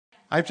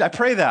I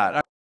pray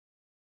that.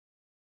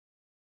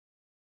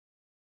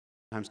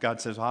 Sometimes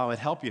God says, well, it'd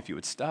help you if you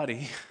would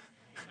study.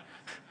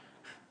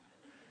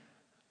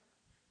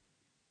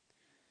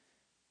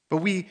 But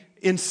we,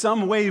 in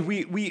some way,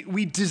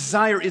 we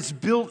desire, it's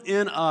built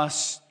in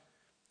us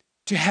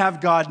to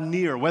have God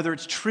near, whether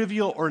it's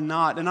trivial or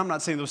not. And I'm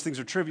not saying those things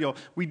are trivial.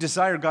 We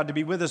desire God to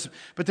be with us,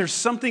 but there's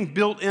something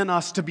built in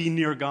us to be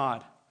near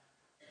God.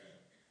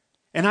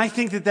 And I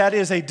think that that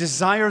is a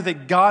desire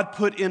that God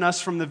put in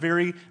us from the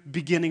very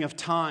beginning of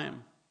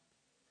time.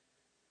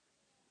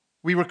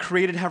 We were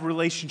created to have a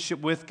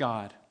relationship with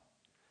God.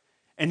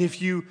 And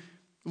if you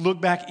look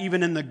back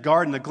even in the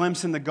garden, the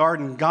glimpse in the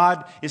garden,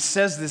 God, it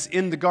says this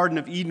in the Garden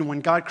of Eden,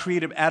 when God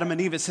created Adam and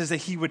Eve, it says that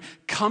he would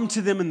come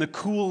to them in the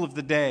cool of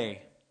the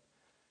day.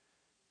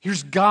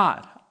 Here's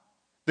God,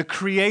 the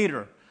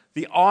creator,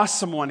 the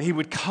awesome one. He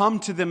would come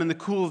to them in the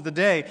cool of the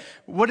day.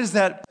 What does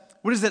that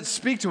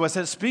speak to us?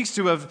 That speaks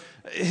to of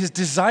his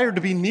desire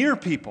to be near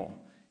people.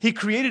 He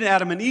created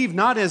Adam and Eve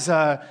not as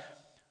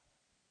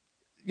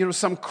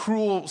some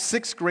cruel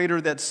sixth grader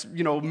that's,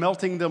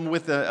 melting them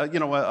with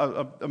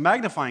a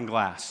magnifying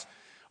glass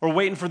or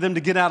waiting for them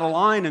to get out of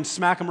line and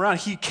smack them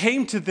around. He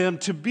came to them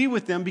to be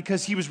with them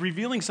because he was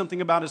revealing something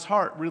about his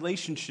heart,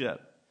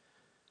 relationship.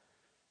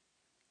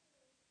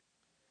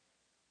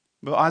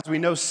 But as we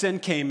know, sin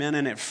came in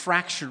and it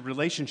fractured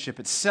relationship.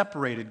 It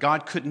separated.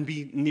 God couldn't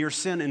be near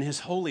sin in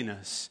his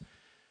holiness.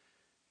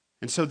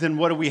 And so then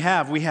what do we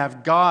have? We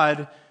have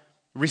God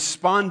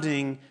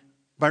responding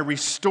by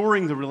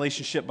restoring the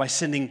relationship by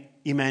sending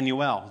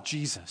Emmanuel,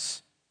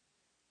 Jesus,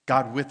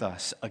 God with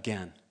us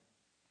again.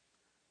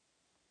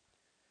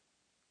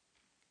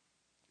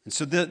 And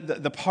so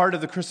the part of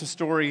the Christmas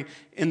story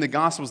in the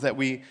Gospels that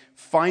we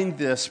find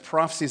this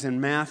prophecies in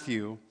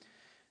Matthew,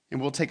 and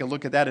we'll take a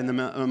look at that in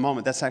a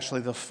moment. That's actually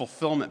the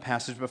fulfillment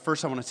passage. But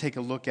first I want to take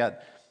a look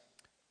at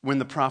when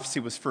the prophecy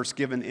was first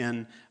given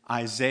in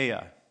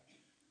Isaiah.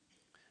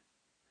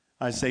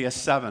 Isaiah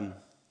 7.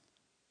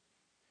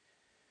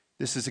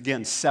 This is,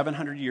 again,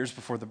 700 years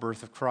before the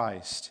birth of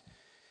Christ.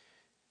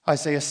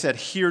 Isaiah said,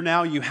 "Hear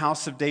now, you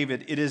house of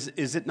David,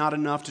 is it not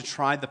enough to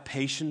try the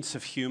patience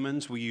of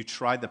humans? Will you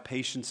try the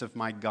patience of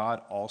my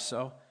God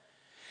also?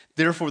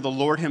 Therefore, the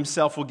Lord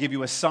himself will give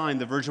you a sign.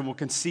 The virgin will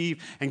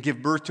conceive and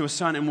give birth to a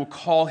son and will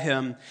call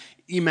him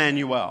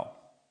Emmanuel."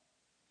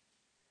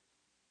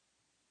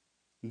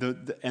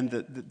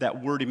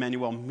 That word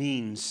Emmanuel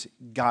means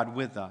God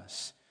with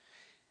us.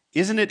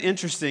 Isn't it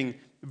interesting?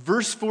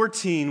 Verse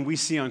 14 we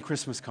see on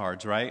Christmas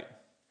cards, right?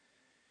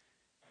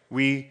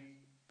 We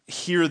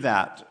hear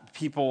that.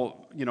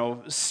 People,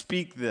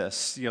 speak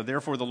this.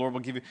 Therefore the Lord will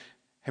give you.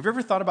 Have you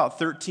ever thought about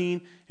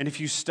 13? And if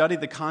you study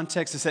the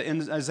context, it said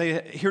in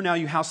Isaiah, "Hear now,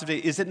 you house of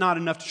David, is it not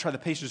enough to try the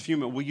patience of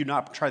human? Will you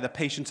not try the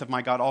patience of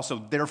my God also?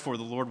 Therefore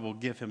the Lord will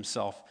give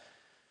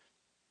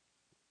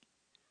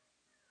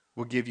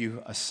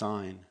you a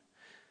sign."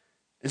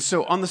 And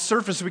so on the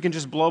surface, we can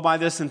just blow by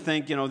this and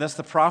think, that's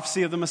the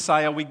prophecy of the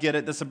Messiah. We get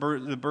it. That's the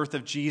birth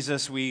of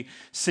Jesus. We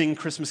sing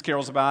Christmas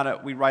carols about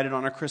it. We write it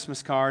on our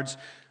Christmas cards.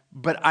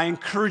 But I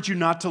encourage you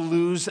not to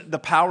lose the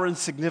power and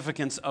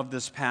significance of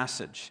this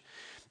passage.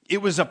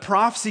 It was a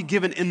prophecy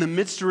given in the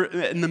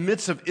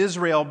midst of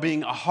Israel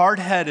being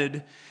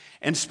hard-headed,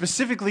 and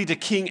specifically to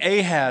King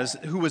Ahaz,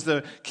 who was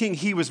the king.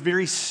 He was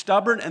very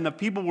stubborn, and the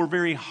people were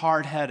very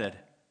hard-headed.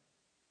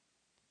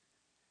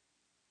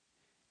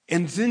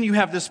 And then you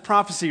have this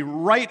prophecy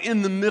right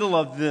in the middle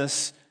of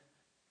this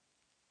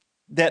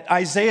that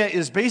Isaiah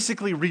is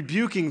basically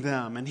rebuking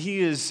them and he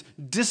is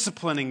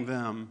disciplining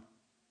them.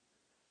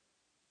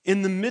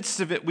 In the midst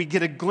of it, we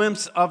get a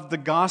glimpse of the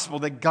gospel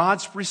that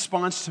God's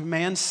response to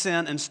man's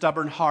sin and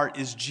stubborn heart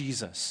is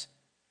Jesus.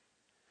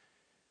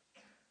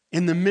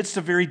 In the midst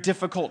of very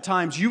difficult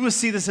times, you will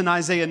see this in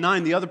Isaiah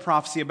 9, the other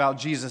prophecy about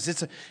Jesus.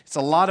 It's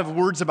a lot of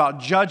words about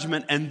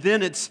judgment, and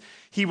then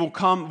he will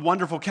come,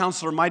 wonderful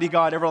counselor, mighty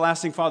God,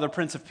 everlasting Father,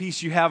 Prince of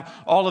Peace. You have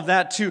all of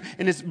that too,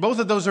 and both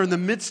of those are in the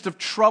midst of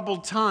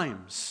troubled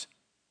times.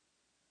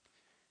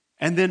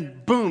 And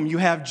then, boom, you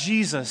have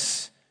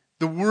Jesus,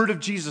 the word of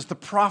Jesus, the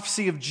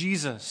prophecy of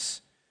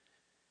Jesus,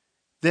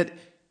 that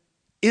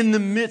in the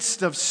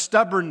midst of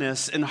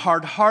stubbornness and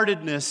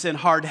hard-heartedness and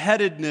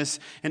hard-headedness,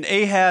 and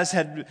Ahaz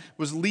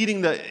was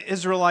leading the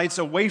Israelites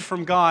away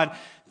from God,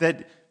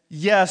 that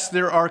yes,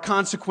 there are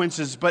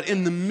consequences, but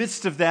in the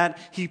midst of that,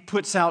 he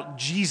puts out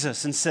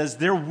Jesus and says,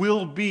 there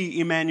will be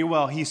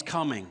Emmanuel, he's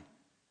coming.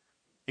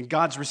 And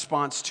God's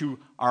response to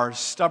our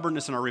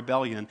stubbornness and our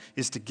rebellion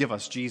is to give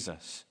us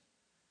Jesus.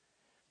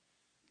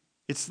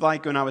 It's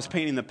like when I was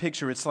painting the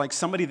picture, it's like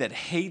somebody that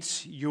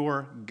hates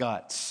your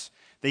guts.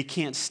 They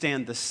can't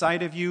stand the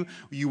sight of you.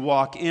 You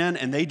walk in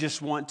and they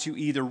just want to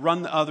either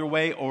run the other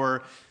way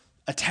or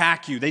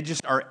attack you. They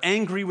just are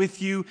angry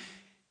with you.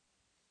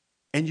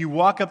 And you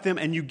walk up them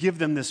and you give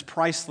them this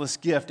priceless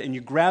gift and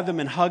you grab them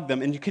and hug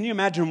them. And can you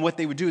imagine what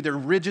they would do? They're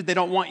rigid. They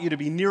don't want you to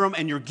be near them.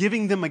 And you're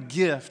giving them a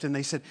gift. And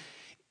they said,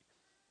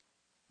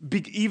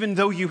 Even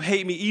though you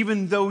hate me,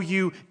 even though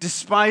you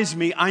despise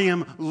me, I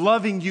am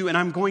loving you and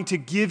I'm going to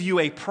give you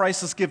a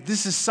priceless gift.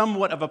 This is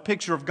somewhat of a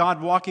picture of God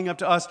walking up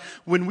to us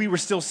when we were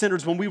still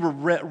sinners, when we were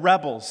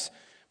rebels,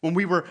 when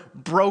we were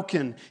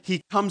broken.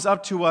 He comes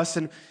up to us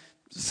and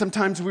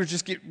sometimes we're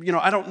just,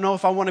 I don't know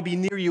if I want to be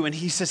near you. And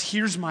he says,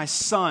 here's my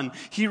son.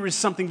 Here is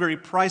something very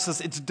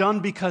priceless. It's done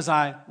because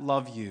I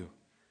love you.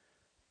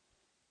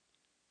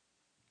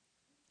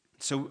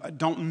 So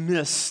don't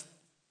miss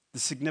the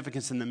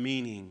significance and the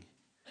meaning.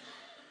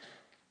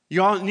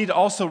 You all need to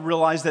also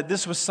realize that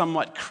this was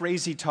somewhat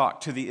crazy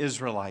talk to the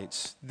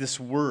Israelites, this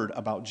word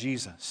about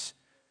Jesus.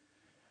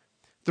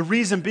 The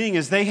reason being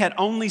is they had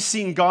only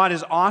seen God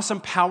as awesome,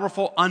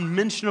 powerful,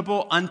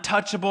 unmentionable,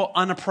 untouchable,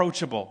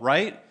 unapproachable,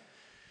 right?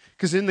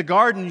 Because in the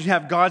garden, you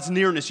have God's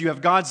nearness, you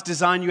have God's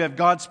design, you have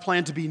God's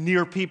plan to be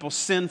near people.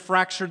 Sin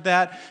fractured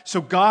that,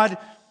 so God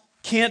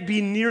can't be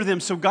near them,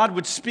 so God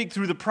would speak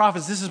through the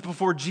prophets. This is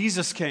before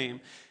Jesus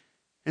came.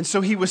 And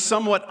so he was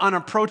somewhat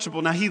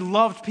unapproachable. Now, he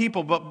loved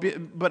people,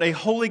 but a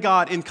holy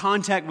God in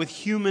contact with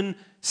human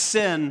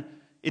sin,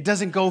 it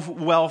doesn't go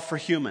well for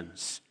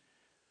humans.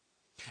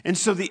 And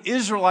so the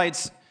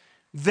Israelites,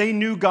 they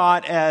knew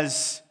God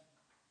as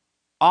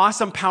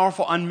awesome,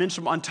 powerful,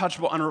 unmentionable,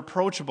 untouchable,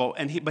 unapproachable,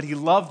 but he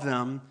loved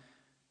them,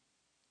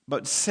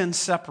 but sin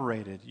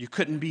separated. You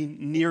couldn't be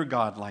near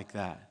God like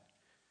that.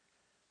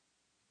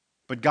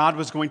 But God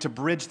was going to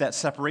bridge that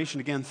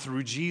separation again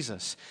through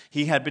Jesus.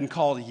 He had been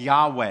called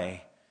Yahweh.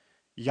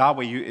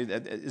 Yahweh,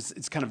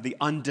 it's kind of the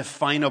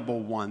undefinable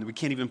one. We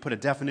can't even put a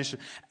definition.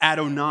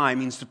 Adonai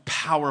means the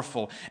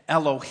powerful.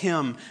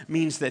 Elohim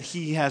means that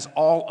he has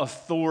all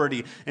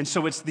authority. And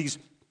so it's these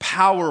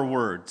power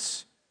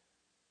words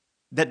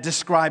that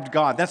described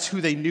God. That's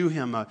who they knew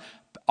him.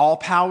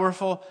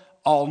 All-powerful,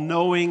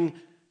 all-knowing,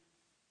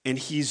 and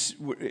he's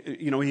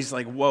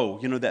like, whoa,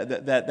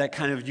 that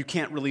kind of, you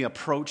can't really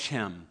approach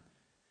him.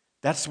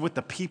 That's what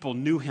the people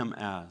knew him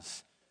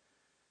as.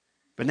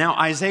 But now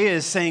Isaiah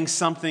is saying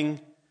something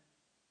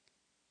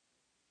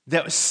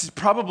that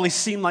probably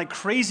seemed like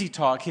crazy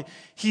talk.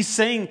 He's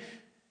saying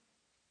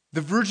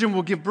the virgin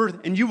will give birth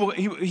and he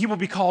will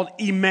be called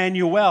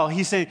Emmanuel.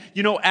 He's saying,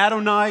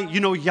 Adonai,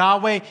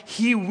 Yahweh,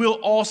 he will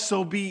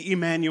also be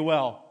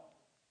Emmanuel.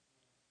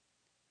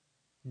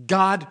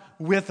 God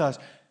with us.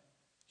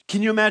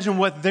 Can you imagine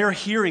what they're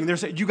hearing? They're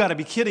saying, you got to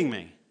be kidding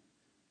me.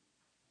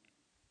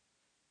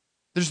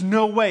 There's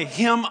no way.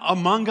 Him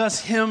among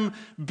us, him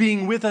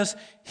being with us,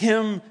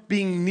 him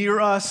being near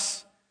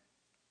us.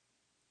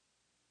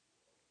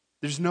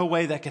 There's no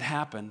way that could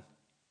happen.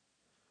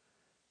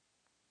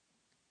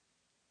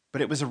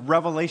 But it was a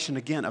revelation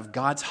again of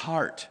God's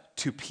heart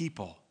to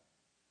people.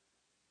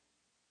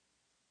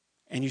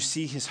 And you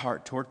see his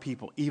heart toward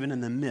people even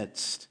in the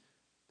midst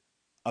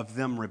of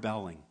them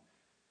rebelling.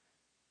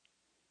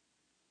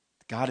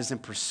 God is in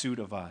pursuit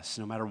of us.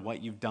 No matter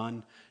what you've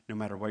done, no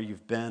matter where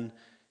you've been,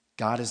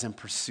 God is in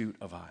pursuit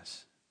of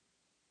us.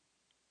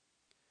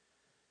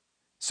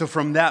 So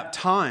from that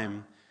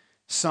time,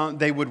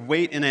 they would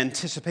wait in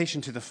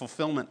anticipation to the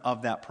fulfillment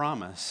of that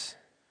promise.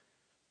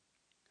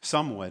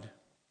 Some would.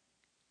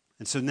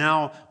 And so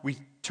now we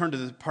turn to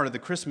the part of the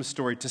Christmas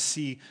story to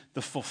see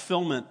the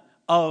fulfillment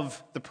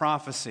of the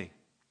prophecy.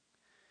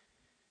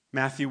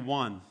 Matthew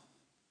 1.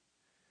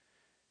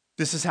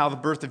 This is how the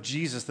birth of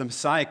Jesus, the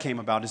Messiah, came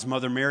about. His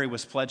mother Mary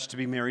was pledged to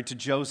be married to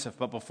Joseph,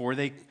 but before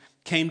they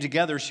came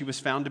together, she was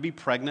found to be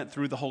pregnant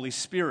through the Holy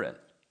Spirit.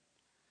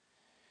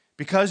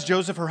 Because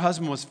Joseph, her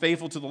husband, was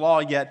faithful to the law,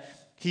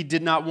 yet he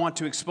did not want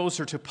to expose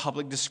her to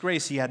public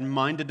disgrace. He had in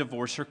mind to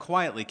divorce her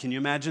quietly. Can you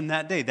imagine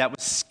that day? That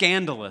was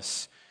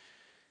scandalous.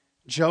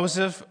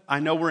 Joseph, I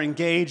know we're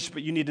engaged,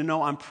 but you need to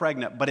know I'm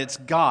pregnant, but it's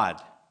God.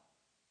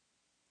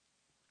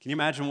 Can you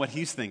imagine what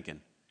he's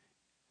thinking?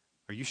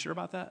 Are you sure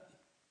about that?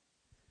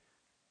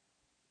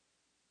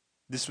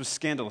 This was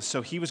scandalous.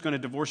 So he was going to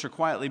divorce her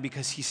quietly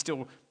because he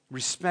still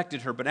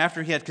respected her. But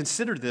after he had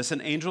considered this,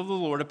 an angel of the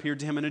Lord appeared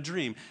to him in a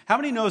dream. How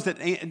many knows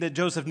that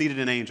Joseph needed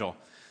an angel?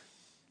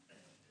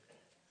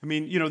 I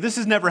mean, this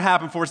has never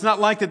happened before. It's not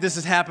like that this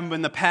has happened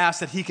in the past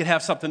that he could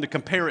have something to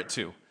compare it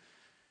to.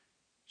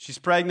 She's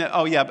pregnant.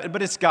 Oh, yeah,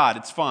 but it's God.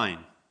 It's fine.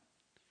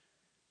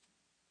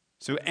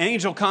 So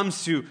angel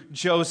comes to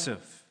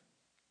Joseph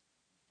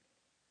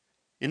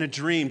in a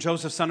dream.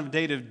 Joseph, son of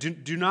David,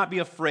 do not be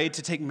afraid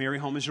to take Mary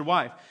home as your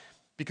wife,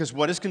 because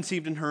what is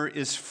conceived in her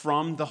is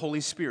from the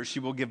Holy Spirit. She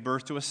will give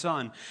birth to a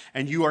son,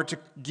 and you are to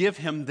give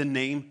him the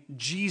name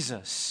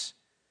Jesus,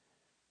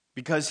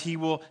 because he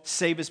will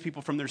save his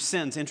people from their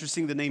sins.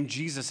 Interesting, the name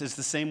Jesus is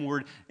the same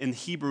word in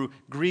Hebrew.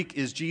 Greek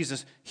is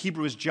Jesus.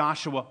 Hebrew is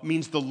Joshua,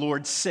 means the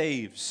Lord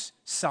saves,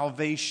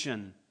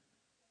 salvation.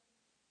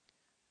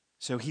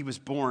 So he was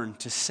born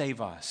to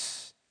save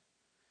us.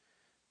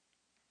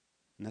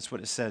 And that's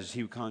what it says.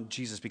 He would call him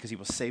Jesus because he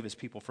will save his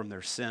people from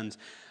their sins.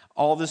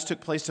 All this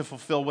took place to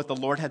fulfill what the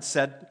Lord had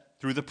said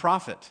through the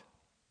prophet.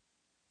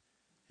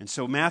 And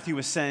so Matthew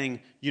is saying,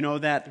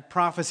 that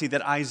prophecy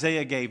that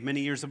Isaiah gave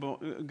many years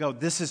ago,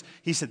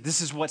 he said, this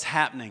is what's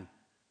happening.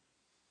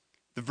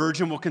 The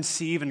virgin will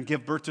conceive and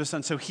give birth to a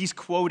son. So he's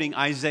quoting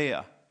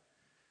Isaiah.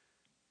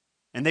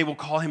 And they will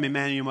call him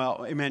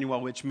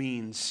Emmanuel, which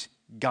means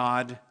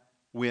God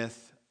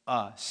with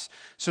us.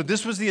 So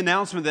this was the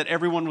announcement that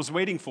everyone was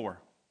waiting for.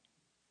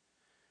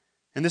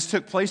 And this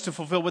took place to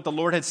fulfill what the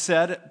Lord had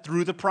said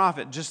through the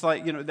prophet, just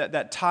like,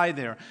 that tie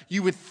there.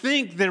 You would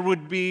think there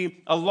would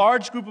be a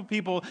large group of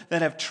people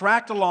that have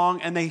tracked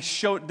along and they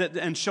showed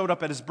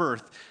up at his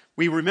birth.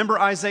 We remember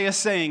Isaiah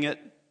saying it.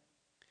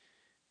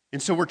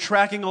 And so we're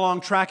tracking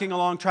along.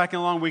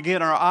 We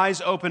get our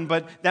eyes open,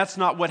 but that's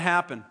not what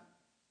happened.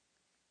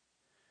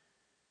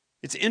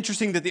 It's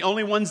interesting that the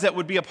only ones that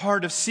would be a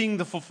part of seeing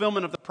the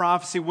fulfillment of the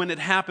prophecy when it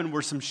happened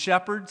were some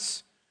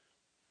shepherds,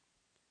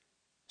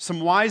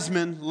 some wise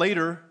men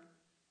later,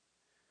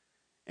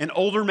 an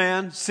older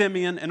man,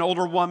 Simeon, an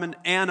older woman,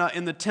 Anna,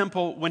 in the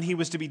temple when he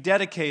was to be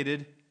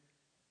dedicated.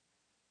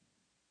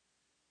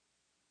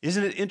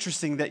 Isn't it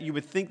interesting that you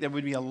would think there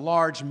would be a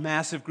large,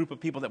 massive group of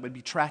people that would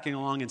be tracking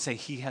along and say,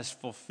 he has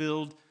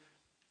fulfilled,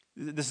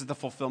 this is the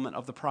fulfillment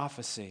of the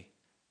prophecy.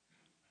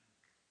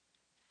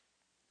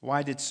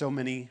 Why did so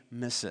many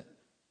miss it?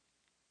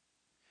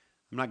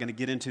 I'm not going to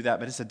get into that,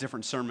 but it's a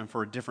different sermon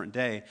for a different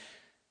day.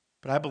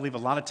 But I believe a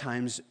lot of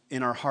times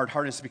in our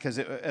hard-heartedness, because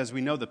as we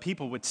know, the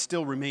people would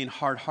still remain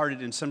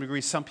hard-hearted in some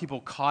degree. Some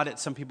people caught it,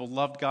 some people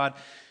loved God,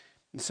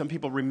 and some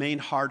people remained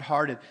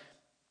hard-hearted.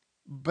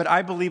 But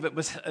I believe it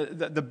was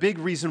the big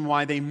reason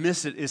why they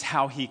miss it is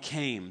how he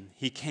came.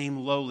 He came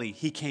lowly.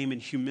 He came in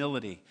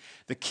humility.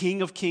 The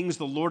King of Kings,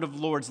 the Lord of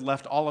Lords,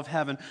 left all of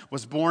heaven,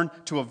 was born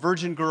to a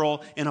virgin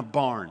girl in a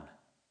barn.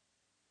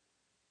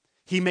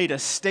 He made a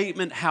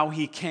statement how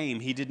he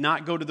came. He did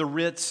not go to the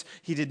Ritz.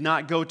 He did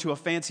not go to a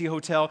fancy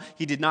hotel.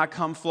 He did not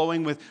come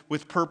flowing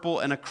with purple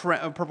and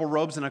purple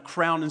robes and a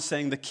crown and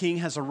saying the king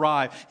has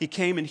arrived. He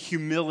came in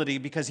humility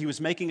because he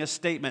was making a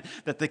statement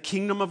that the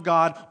kingdom of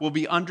God will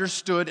be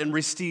understood and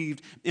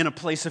received in a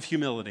place of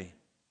humility.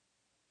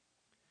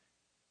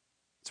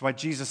 That's why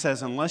Jesus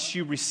says, unless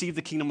you receive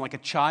the kingdom like a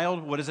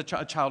child, what is a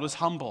child? A child is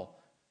humble.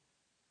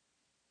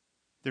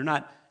 They're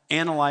not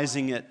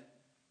analyzing it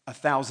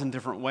 1,000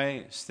 different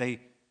ways. They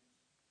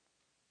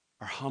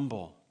are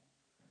humble.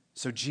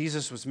 So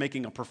Jesus was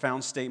making a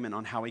profound statement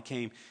on how he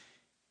came.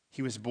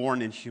 He was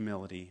born in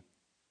humility.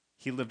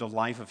 He lived a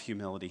life of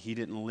humility. He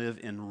didn't live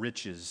in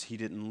riches.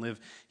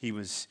 He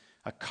was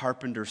a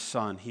carpenter's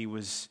son. He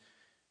was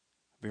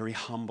very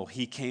humble.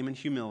 He came in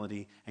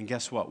humility, and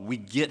guess what? We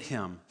get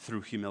him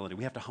through humility.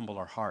 We have to humble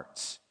our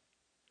hearts.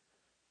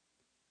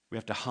 We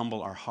have to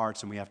humble our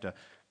hearts, and we have to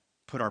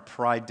put our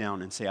pride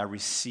down and say, I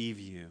receive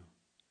you.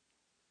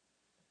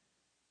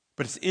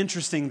 But it's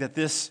interesting that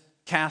this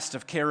cast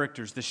of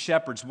characters, the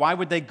shepherds, why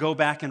would they go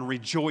back and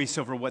rejoice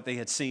over what they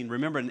had seen?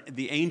 Remember,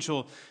 the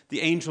angels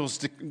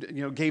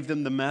gave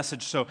them the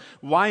message. So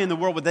why in the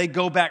world would they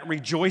go back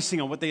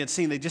rejoicing on what they had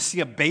seen? They just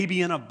see a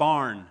baby in a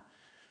barn.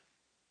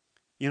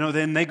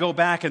 Then they go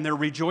back and they're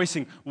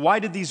rejoicing. Why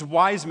did these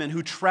wise men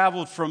who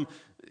traveled from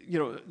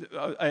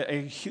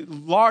a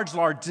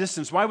large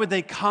distance, why would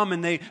they come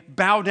and they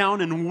bow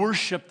down and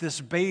worship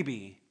this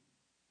baby?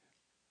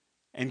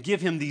 And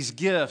give him these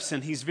gifts,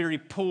 and he's very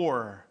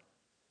poor.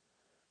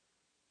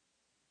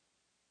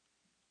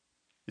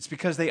 It's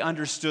because they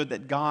understood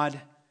that God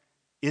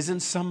isn't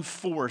some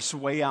force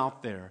way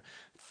out there,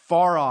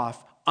 far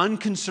off,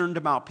 unconcerned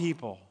about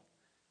people.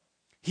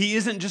 He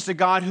isn't just a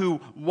God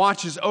who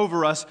watches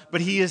over us,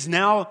 but he is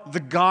now the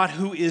God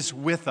who is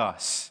with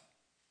us.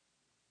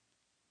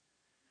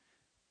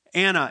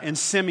 Anna and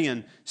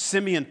Simeon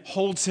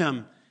holds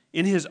him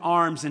in his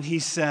arms, and he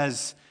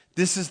says,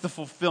 this is the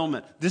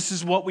fulfillment. This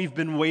is what we've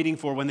been waiting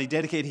for. When they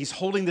dedicate, he's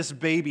holding this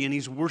baby and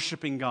he's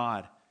worshiping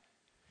God.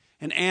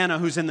 And Anna,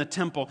 who's in the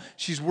temple,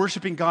 she's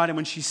worshiping God. And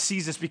when she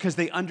sees this, because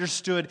they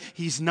understood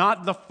he's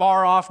not the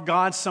far-off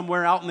God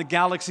somewhere out in the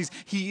galaxies.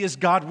 He is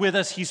God with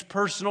us. He's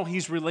personal.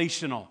 He's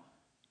relational.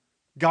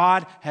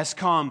 God has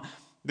come.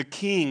 The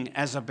king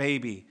as a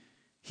baby.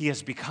 He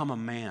has become a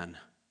man.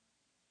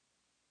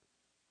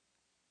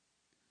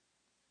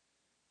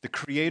 The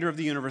creator of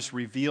the universe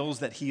reveals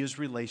that he is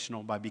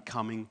relational by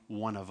becoming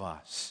one of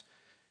us.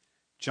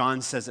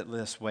 John says it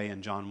this way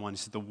in John 1. He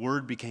said, the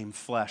Word became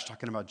flesh,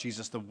 talking about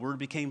Jesus. The Word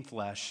became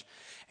flesh,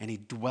 and he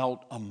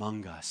dwelt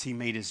among us. He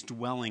made his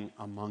dwelling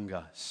among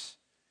us.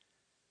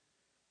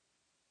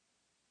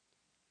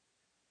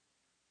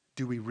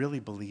 Do we really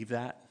believe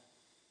that?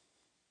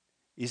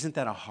 Isn't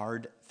that a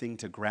hard thing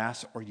to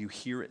grasp, or you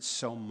hear it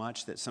so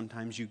much that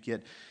sometimes you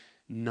get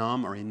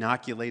numb or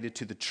inoculated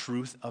to the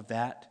truth of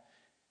that?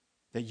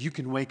 That you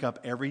can wake up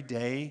every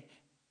day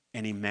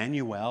and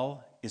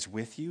Emmanuel is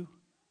with you?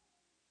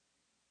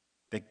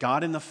 That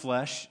God in the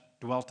flesh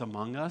dwelt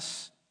among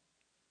us?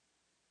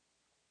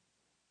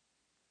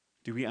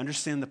 Do we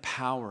understand the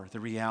power, the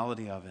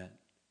reality of it?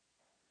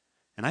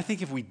 And I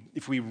think if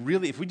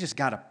we just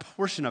got a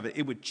portion of it,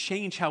 it would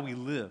change how we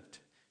lived.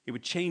 It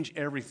would change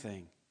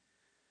everything.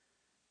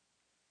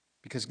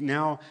 Because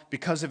now,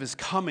 because of his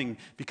coming,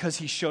 because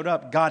he showed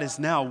up, God is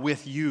now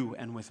with you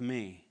and with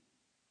me.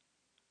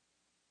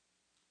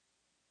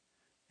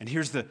 And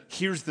here's the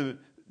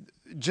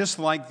just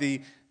like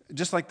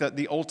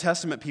the Old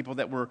Testament people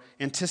that were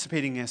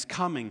anticipating his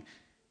coming,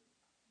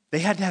 they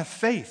had to have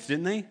faith,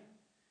 didn't they?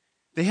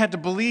 They had to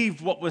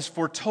believe what was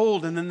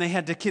foretold, and then they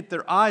had to keep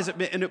their eyes,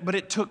 but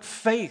it took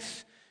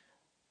faith.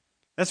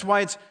 That's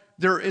why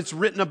it's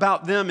written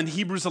about them in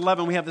Hebrews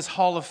 11. We have this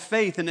hall of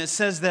faith, and it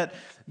says that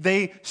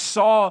they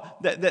saw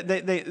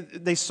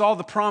they saw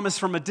the promise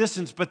from a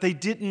distance, but they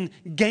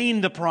didn't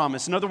gain the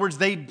promise. In other words,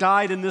 they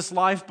died in this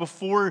life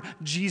before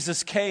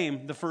Jesus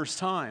came the first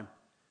time.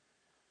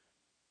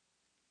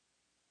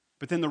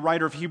 But then the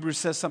writer of Hebrews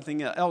says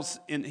something else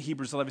in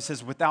Hebrews 11. It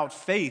says, without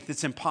faith,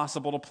 it's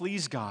impossible to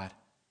please God.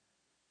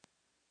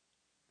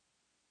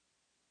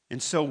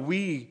 And so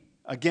we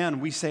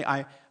say,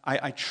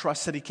 I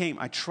trust that he came.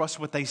 I trust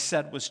what they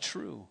said was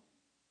true,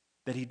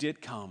 that he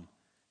did come,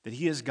 that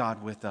he is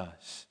God with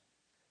us.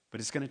 But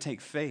it's going to take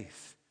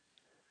faith.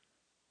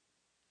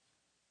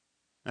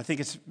 I think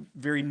it's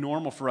very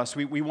normal for us.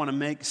 We want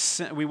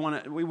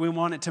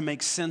it to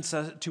make sense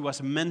to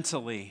us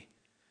mentally,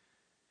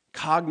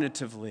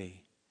 cognitively.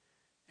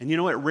 And you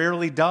know, it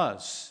rarely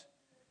does.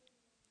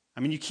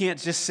 I mean, you can't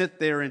just sit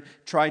there and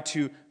try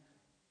to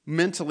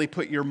mentally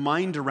put your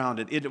mind around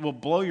it. It will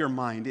blow your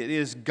mind. It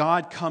is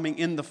God coming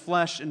in the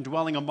flesh and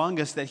dwelling among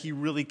us that he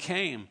really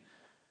came.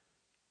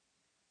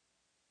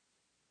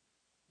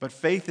 But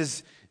faith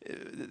is,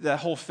 that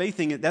whole faith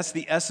thing, that's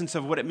the essence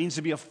of what it means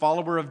to be a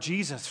follower of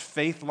Jesus.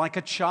 Faith like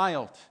a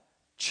child.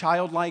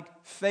 Childlike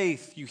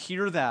faith. You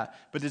hear that,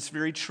 but it's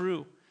very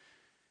true.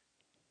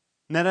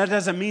 Now, that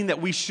doesn't mean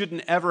that we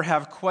shouldn't ever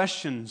have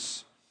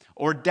questions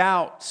or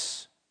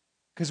doubts,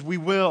 because we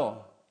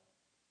will.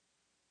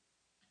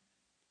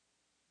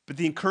 But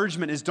the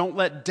encouragement is, don't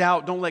let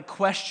doubt, don't let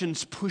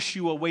questions push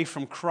you away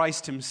from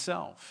Christ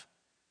himself.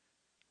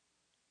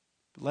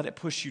 But let it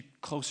push you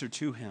closer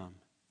to him.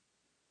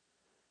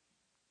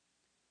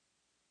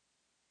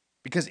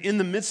 Because in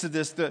the midst of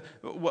this,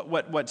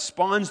 what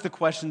spawns the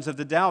questions of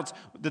the doubts,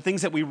 the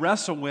things that we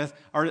wrestle with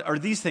are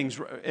these things.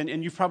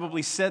 And you've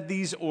probably said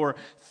these or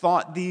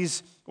thought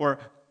these or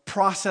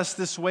processed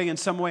this way in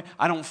some way.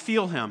 I don't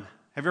feel him.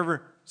 Have you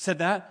ever said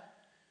that?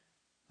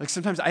 Like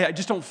sometimes I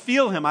just don't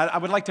feel him. I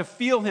would like to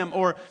feel him.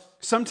 Or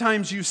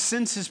sometimes you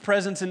sense his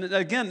presence. And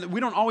again, we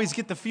don't always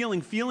get the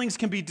feeling. Feelings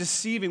can be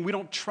deceiving. We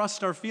don't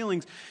trust our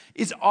feelings.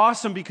 It's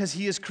awesome because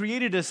he has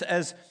created us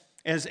as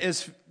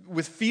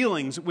with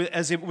feelings,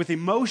 with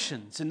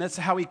emotions. And that's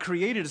how he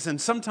created us.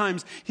 And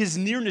sometimes his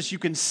nearness you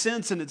can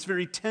sense and it's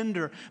very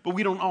tender, but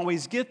we don't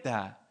always get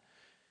that.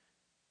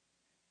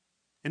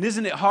 And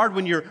isn't it hard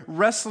when you're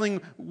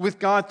wrestling with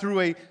God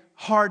through a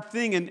hard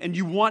thing and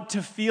you want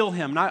to feel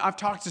him? And I've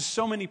talked to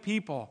so many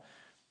people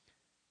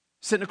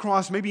sitting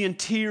across, maybe in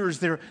tears,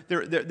 they're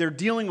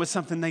dealing with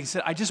something. They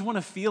said, I just want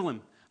to feel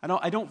him.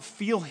 I don't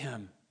feel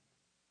him.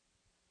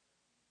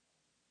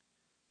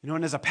 You know,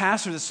 and as a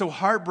pastor, that's so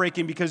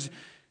heartbreaking because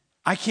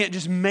I can't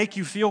just make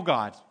you feel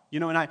God.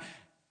 You know, and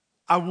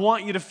I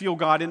want you to feel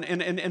God,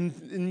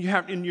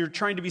 and you're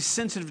trying to be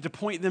sensitive to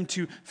point them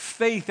to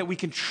faith that we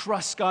can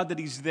trust God that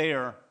he's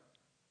there.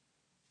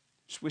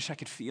 Just wish I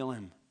could feel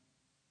him.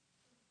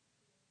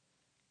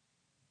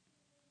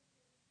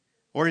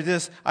 Or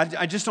this,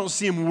 I just don't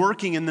see him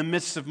working in the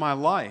midst of my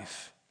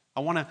life. I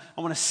want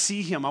to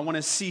see him. I want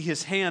to see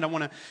his hand. I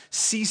want to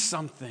see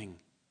something.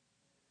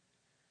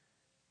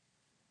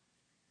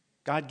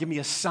 God, give me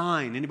a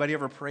sign. Anybody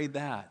ever prayed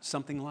that?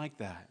 Something like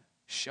that.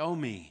 Show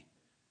me.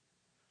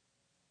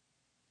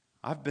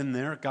 I've been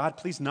there. God,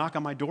 please knock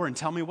on my door and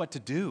tell me what to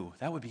do.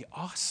 That would be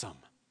awesome.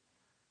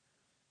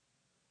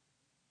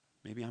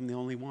 Maybe I'm the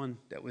only one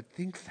that would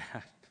think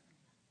that.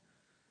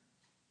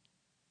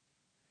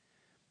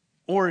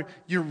 Or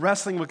you're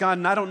wrestling with God,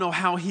 and I don't know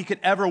how he could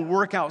ever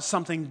work out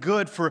something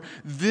good for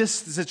this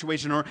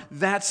situation or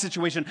that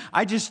situation.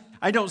 I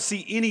don't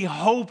see any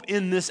hope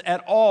in this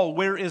at all.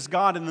 Where is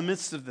God in the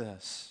midst of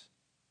this?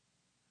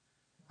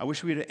 I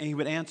wish he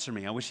would answer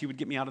me. I wish he would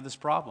get me out of this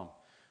problem.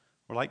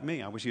 Or like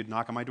me, I wish he would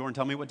knock on my door and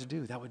tell me what to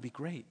do. That would be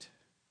great.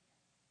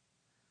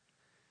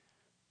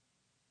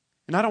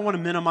 And I don't want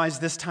to minimize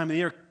this time of the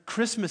year.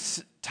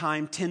 Christmas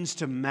time tends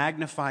to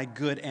magnify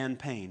good and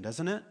pain,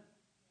 doesn't it?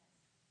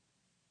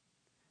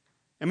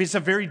 I mean, it's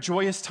a very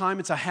joyous time.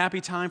 It's a happy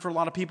time for a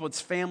lot of people.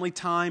 It's family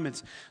time.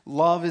 It's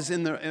love is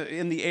in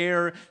the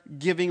air,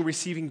 giving,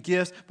 receiving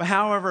gifts. But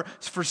however,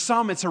 for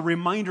some, it's a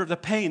reminder of the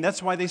pain.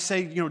 That's why they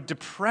say,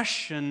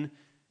 depression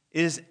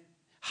is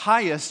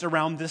highest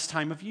around this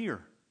time of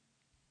year.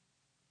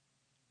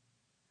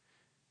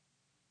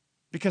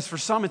 Because for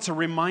some, it's a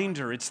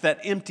reminder. It's that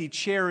empty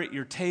chair at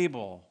your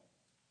table.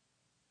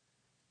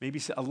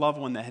 Maybe a loved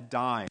one that had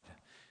died.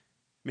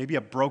 Maybe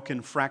a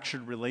broken,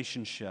 fractured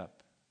relationship.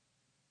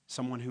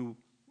 Someone who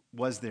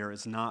was there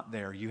is not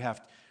there. You have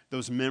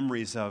those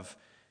memories of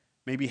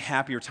maybe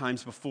happier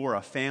times before,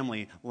 a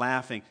family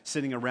laughing,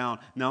 sitting around.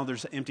 Now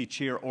there's an empty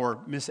chair or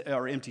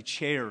empty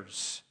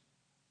chairs.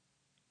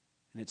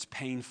 And it's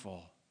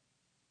painful.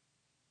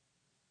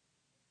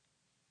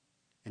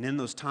 And in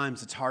those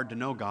times, it's hard to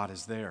know God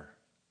is there.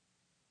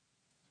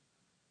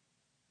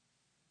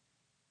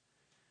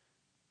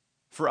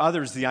 For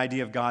others, the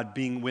idea of God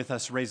being with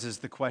us raises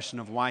the question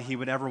of why he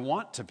would ever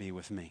want to be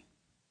with me.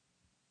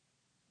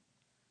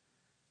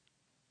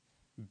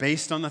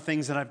 Based on the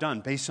things that I've done,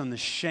 based on the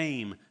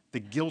shame, the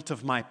guilt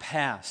of my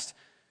past.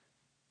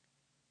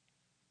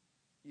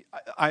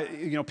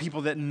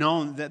 People that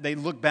know, that they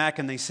look back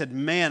and they said,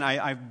 man,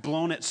 I've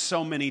blown it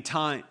so many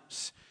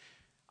times.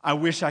 I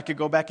wish I could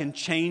go back and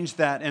change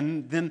that.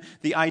 And then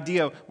the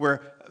idea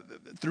where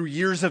through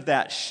years of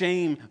that,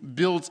 shame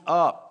builds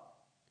up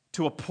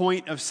to a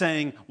point of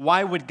saying,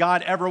 why would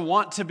God ever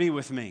want to be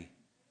with me?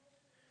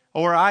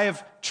 Or I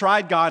have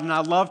tried God and I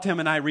loved him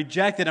and I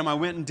rejected him. I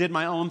went and did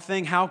my own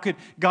thing. How could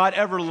God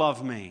ever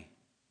love me?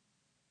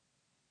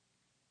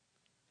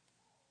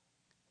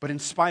 But in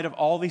spite of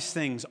all these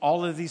things,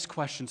 all of these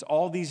questions,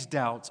 all these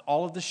doubts,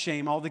 all of the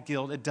shame, all the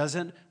guilt, it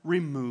doesn't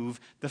remove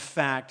the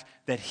fact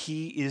that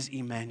he is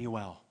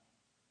Emmanuel,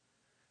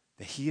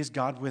 that he is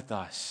God with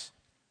us.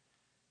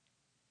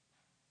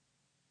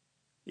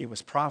 It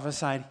was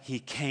prophesied, he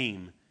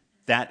came.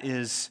 That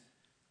is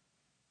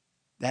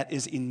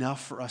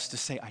enough for us to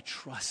say, I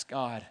trust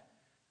God,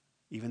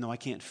 even though I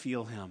can't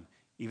feel him,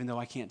 even though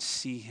I can't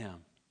see him,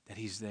 that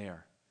he's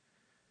there.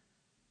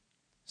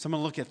 So I'm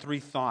going to look at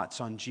 3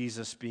 thoughts on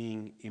Jesus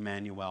being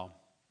Emmanuel.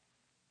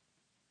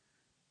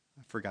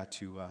 I forgot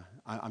to,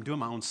 I'm doing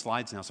my own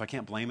slides now, so I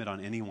can't blame it on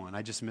anyone.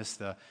 I just missed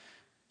so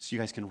you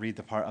guys can read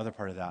the other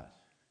part of that.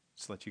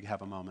 Just let you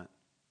have a moment.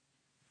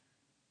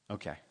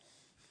 Okay.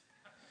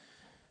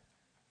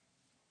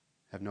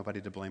 Have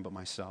nobody to blame but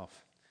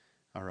myself.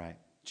 All right.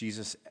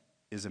 Jesus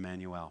is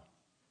Emmanuel.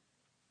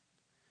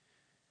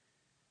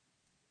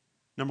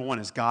 Number 1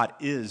 is God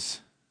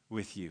is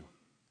with you.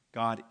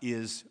 God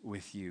is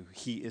with you.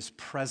 He is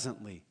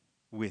presently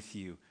with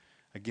you.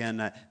 Again,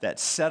 that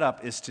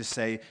setup is to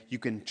say you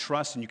can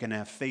trust and you can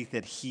have faith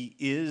that he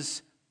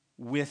is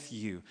with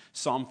you.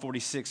 Psalm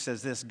 46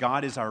 says this,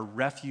 God is our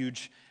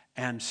refuge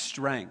and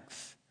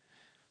strength,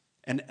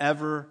 an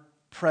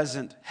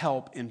ever-present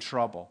help in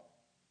trouble.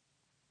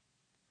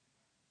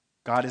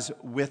 God is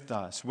with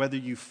us. Whether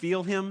you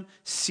feel him,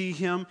 see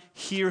him,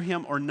 hear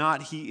him or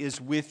not, he is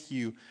with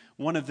you.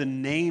 One of the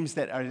names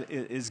that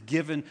is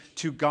given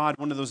to God,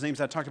 one of those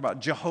names I talked about,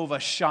 Jehovah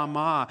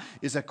Shammah,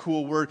 is a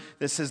cool word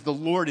that says the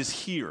Lord is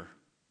here.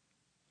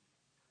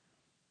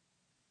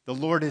 The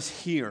Lord is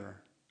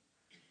here.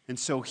 And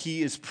so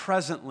he is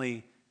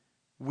presently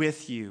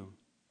with you.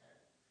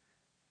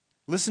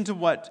 Listen to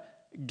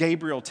what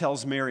Gabriel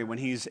tells Mary when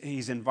he's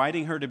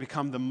inviting her to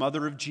become the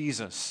mother of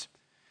Jesus.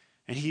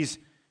 And he's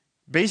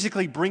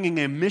basically bringing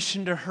a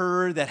mission to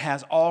her that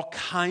has all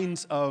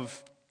kinds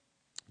of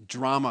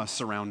drama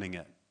surrounding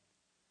it.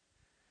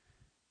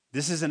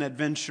 This is an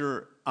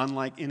adventure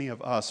unlike any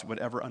of us would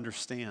ever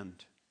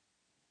understand.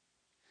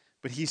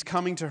 But he's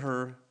coming to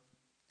her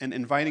and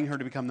inviting her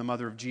to become the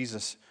mother of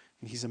Jesus.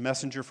 And he's a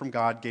messenger from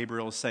God.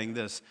 Gabriel is saying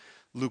this,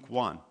 Luke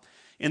 1.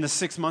 In the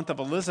 6th month of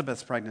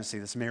Elizabeth's pregnancy,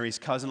 this Mary's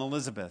cousin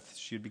Elizabeth,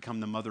 she had become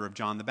the mother of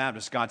John the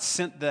Baptist. God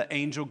sent the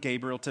angel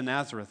Gabriel to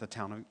Nazareth, a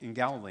town in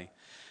Galilee,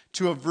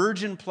 to a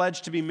virgin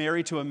pledged to be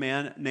married to a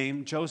man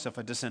named Joseph,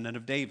 a descendant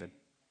of David.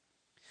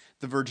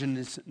 The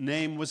virgin's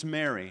name was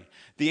Mary.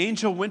 The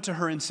angel went to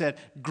her and said,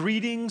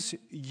 greetings,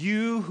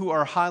 you who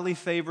are highly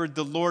favored.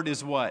 The Lord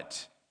is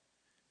what?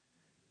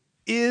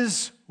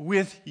 Is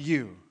with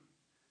you.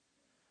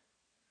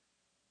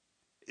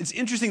 It's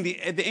interesting.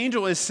 The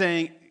angel is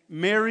saying,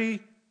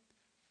 Mary,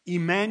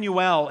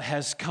 Emmanuel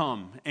has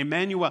come.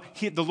 Emmanuel,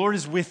 the Lord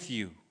is with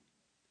you.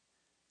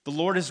 The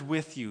Lord is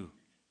with you.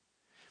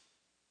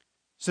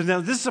 So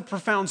now this is a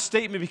profound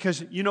statement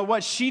because you know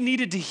what? She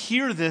needed to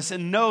hear this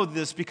and know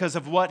this because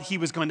of what he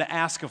was going to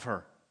ask of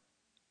her,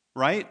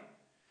 right?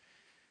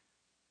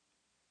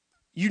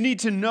 You need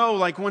to know,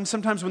 like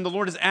sometimes when the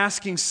Lord is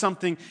asking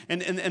something,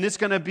 and it's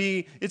going to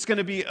be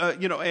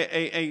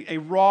a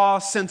raw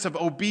sense of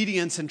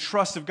obedience and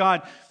trust of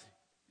God.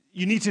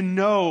 You need to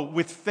know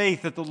with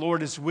faith that the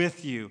Lord is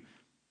with you,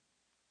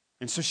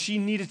 and so she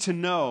needed to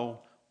know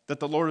that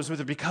the Lord was with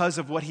her because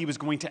of what he was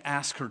going to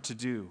ask her to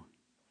do.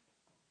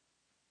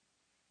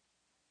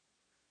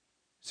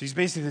 So he's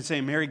basically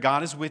saying, Mary,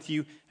 God is with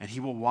you, and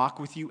he will walk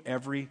with you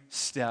every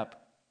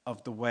step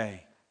of the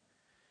way.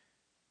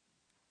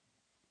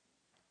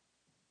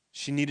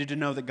 She needed to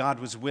know that God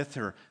was with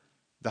her.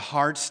 The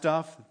hard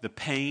stuff, the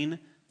pain,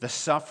 the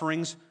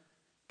sufferings,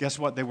 guess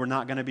what? They were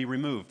not going to be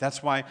removed.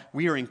 That's why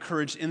we are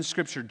encouraged in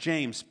Scripture.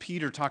 James,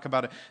 Peter talk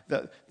about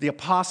it. The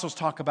apostles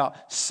talk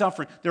about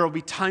suffering. There will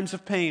be times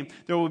of pain.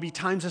 There will be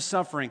times of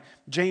suffering.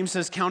 James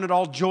says, count it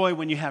all joy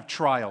when you have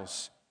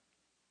trials.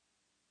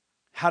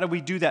 How do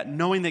we do that?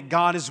 Knowing that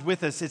God is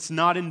with us. It's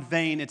not in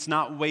vain. It's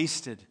not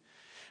wasted.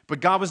 But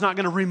God was not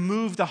going to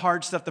remove the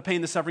hard stuff, the pain,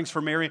 the sufferings for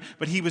Mary,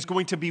 but he was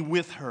going to be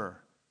with her.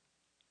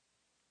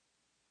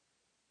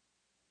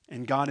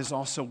 And God is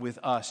also with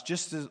us,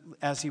 just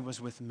as he was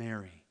with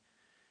Mary.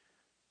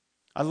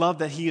 I love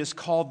that he is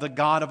called the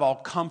God of all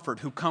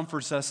comfort, who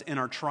comforts us in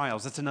our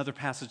trials. That's another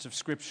passage of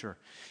Scripture.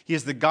 He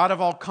is the God of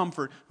all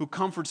comfort, who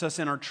comforts us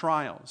in our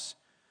trials.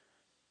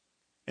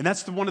 And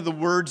that's one of the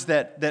words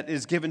that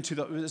is given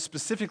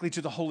specifically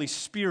to the Holy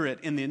Spirit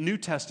in the New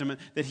Testament,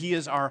 that he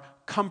is our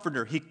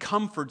comforter. He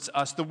comforts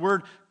us. The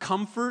word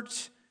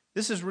comfort,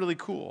 this is really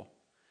cool.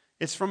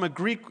 It's from a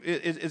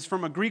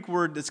Greek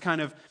word that's kind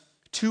of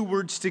two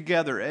words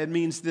together. It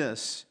means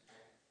this.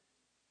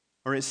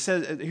 Or it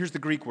says, here's the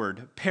Greek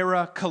word,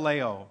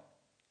 parakaleo.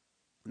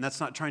 And that's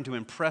not trying to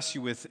impress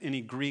you with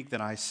any Greek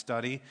that I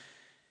study,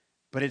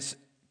 but it's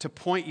to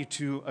point you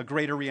to a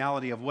greater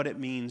reality of what it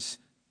means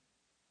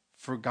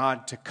for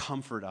God to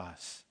comfort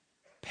us.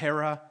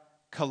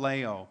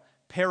 Parakaleo.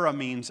 Para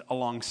means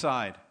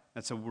alongside.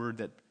 That's a word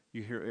that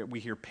we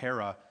hear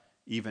para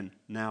even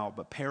now,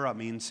 but para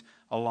means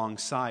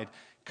alongside.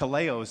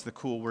 Kaleo is the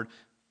cool word.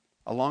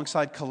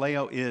 Alongside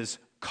kaleo is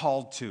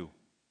called to.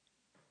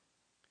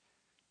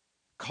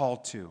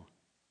 Called to.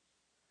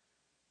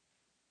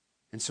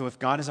 And so if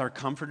God is our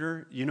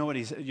comforter, you know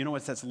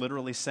what that's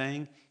literally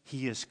saying?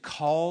 He is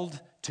called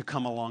to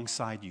come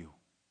alongside you.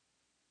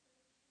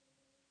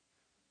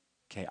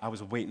 Okay, I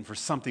was waiting for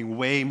something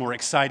way more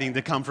exciting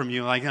to come from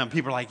you. Like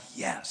people are like,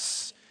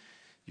 yes.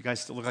 You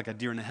guys still look like a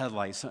deer in the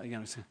headlights. So,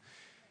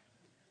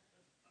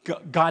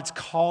 God's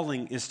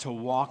calling is to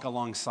walk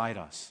alongside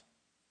us.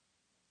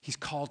 He's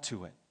called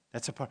to it.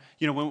 That's a part.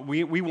 When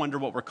we wonder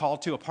what we're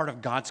called to, a part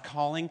of God's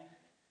calling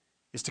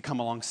is to come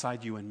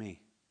alongside you and me.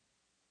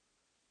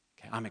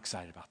 Okay, I'm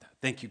excited about that.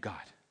 Thank you, God.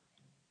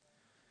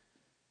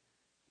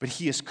 But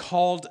he is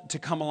called to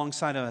come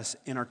alongside us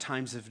in our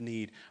times of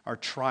need, our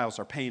trials,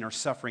 our pain, our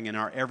suffering, and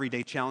our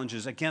everyday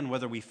challenges. Again,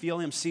 whether we feel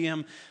him, see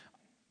him,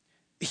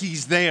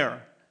 he's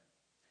there.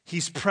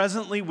 He's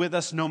presently with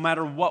us no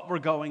matter what we're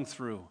going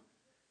through.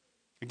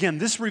 Again,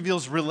 this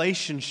reveals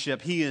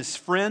relationship. He is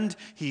friend,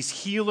 he's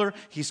healer,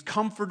 he's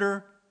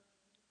comforter.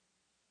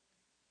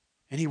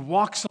 And he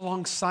walks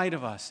alongside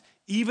of us,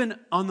 even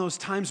on those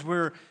times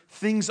where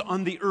things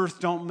on the earth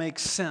don't make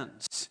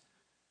sense.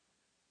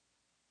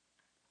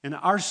 In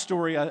our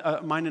story,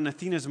 mine and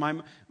Athena's,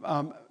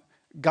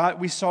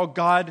 we saw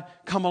God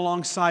come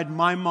alongside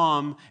my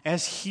mom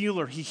as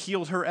healer. He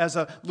healed her as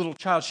a little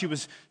child. She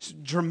was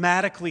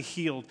dramatically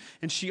healed.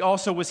 And she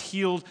also was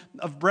healed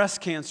of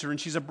breast cancer, and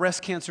she's a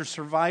breast cancer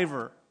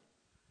survivor.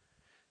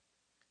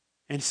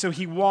 And so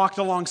he walked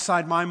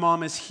alongside my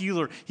mom as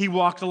healer. He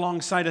walked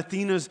alongside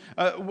Athena's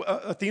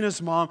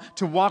mom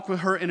to walk with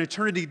her in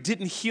eternity.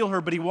 Didn't heal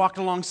her, but he walked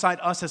alongside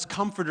us as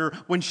comforter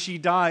when she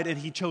died, and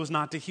he chose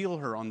not to heal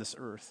her on this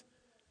earth.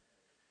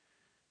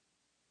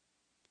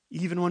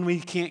 Even when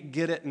we can't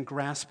get it and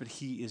grasp it,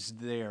 he is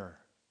there.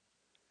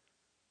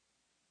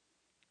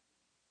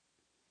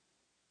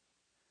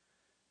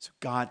 So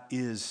God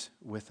is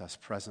with us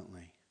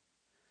presently.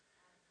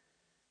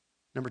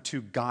 Number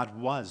 2,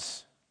 God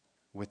was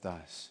with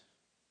us.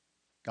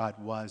 God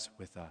was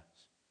with us.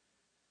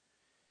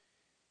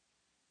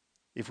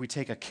 If we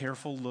take a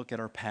careful look at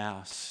our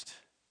past,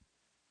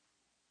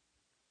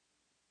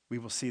 we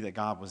will see that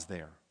God was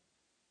there.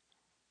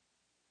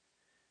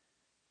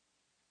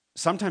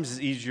 Sometimes it's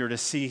easier to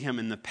see him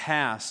in the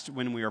past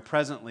when we are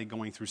presently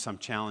going through some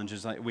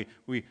challenges. Like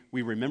we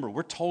remember.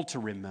 We're told to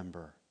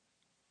remember.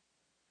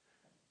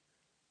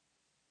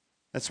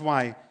 That's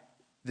why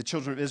the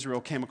children of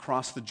Israel came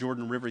across the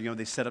Jordan River.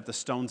 They set up the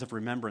stones of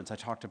remembrance. I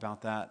talked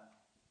about that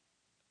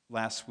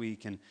last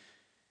week. And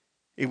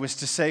it was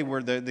to say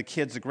where the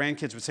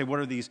grandkids would say, what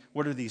are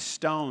these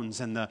stones?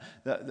 And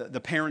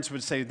the parents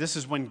would say, this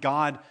is when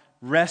God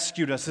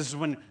rescued us. This is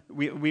when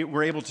we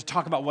were able to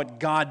talk about what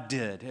God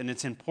did. And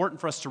it's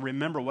important for us to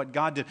remember what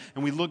God did.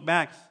 And we look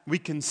back, we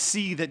can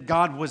see that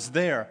God was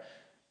there.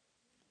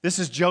 This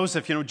is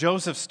Joseph,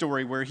 Joseph's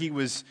story where he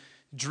was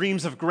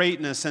dreams of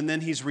greatness, and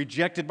then he's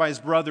rejected by his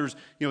brothers,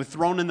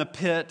 thrown in the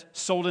pit,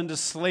 sold into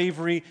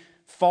slavery,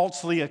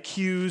 falsely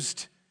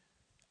accused,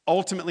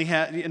 ultimately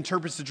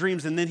interprets the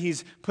dreams, and then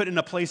he's put in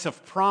a place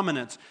of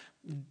prominence.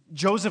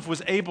 Joseph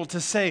was able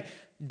to say,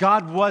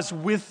 God was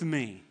with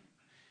me.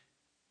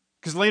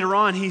 Because later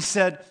on he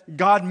said,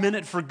 God meant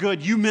it for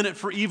good. You meant it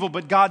for evil,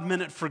 but God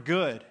meant it for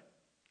good.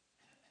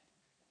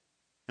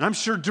 And I'm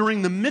sure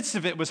during the midst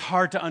of it was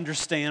hard to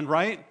understand,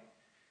 right?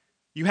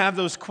 You have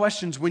those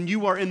questions. When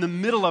you are in the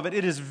middle of it,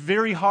 it is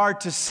very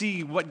hard to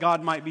see what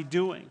God might be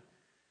doing.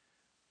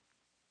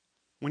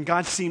 When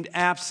God seemed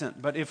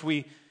absent, but if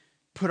we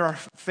put our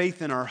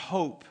faith and our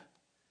hope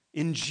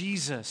in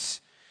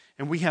Jesus,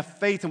 and we have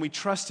faith and we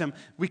trust him,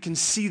 we can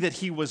see that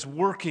he was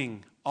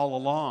working all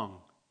along.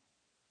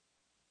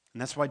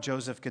 And that's why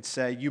Joseph could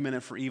say, you meant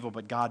it for evil,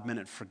 but God meant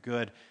it for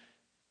good,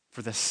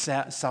 for the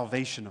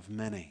salvation of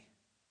many.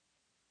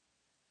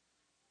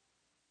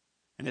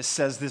 And it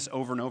says this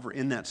over and over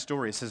in that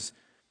story. It says,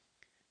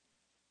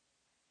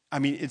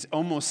 it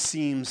almost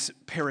seems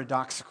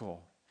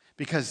paradoxical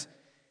because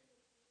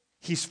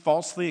he's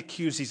falsely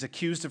accused. He's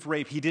accused of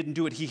rape. He didn't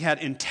do it. He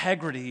had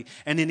integrity,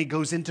 and then he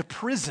goes into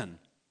prison.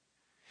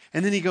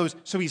 And then he goes,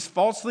 so he's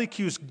falsely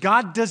accused.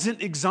 God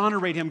doesn't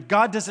exonerate him.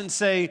 God doesn't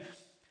say,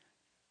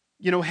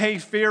 hey,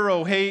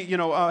 Pharaoh,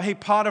 hey,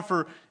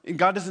 Potiphar. And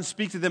God doesn't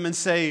speak to them and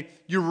say,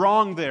 you're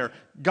wrong there.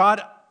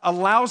 God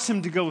allows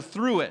him to go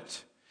through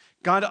it.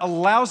 God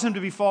allows him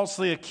to be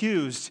falsely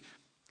accused.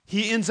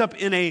 He ends up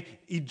in an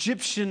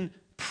Egyptian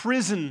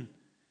prison.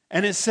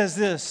 And it says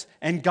this,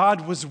 and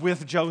God was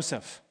with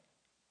Joseph.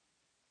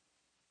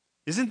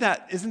 Isn't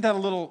that a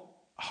little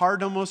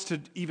hard almost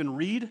to even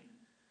read?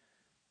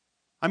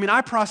 I mean,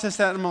 I process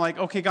that and I'm like,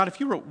 okay, God, if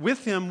you were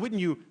with him, wouldn't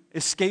you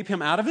escape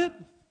him out of it?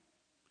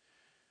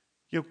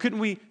 Couldn't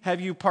we have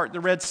you part the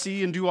Red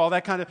Sea and do all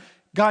that kind of...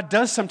 God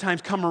does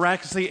sometimes come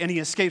miraculously and he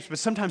escapes, but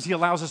sometimes he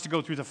allows us to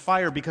go through the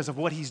fire because of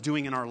what he's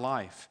doing in our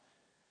life.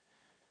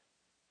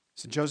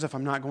 So Joseph,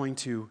 I'm not going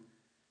to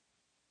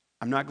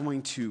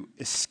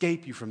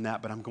escape you from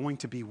that, but I'm going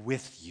to be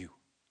with you.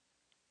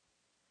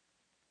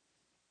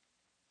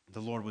 The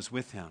Lord was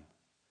with him.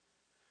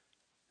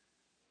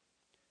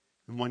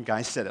 And one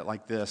guy said it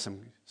like this,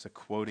 I'm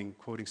quoting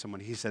someone,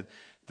 he said,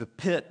 the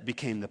pit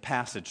became the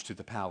passage to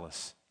the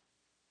palace.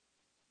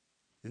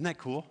 Isn't that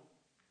cool?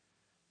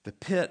 The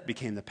pit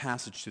became the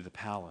passage to the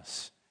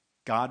palace.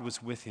 God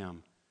was with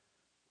him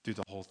through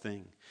the whole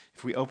thing.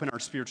 If we open our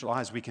spiritual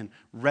eyes, we can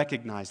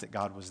recognize that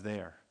God was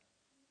there.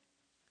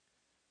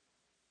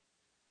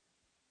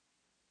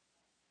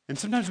 And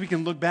sometimes we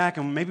can look back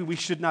and maybe we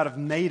should not have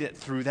made it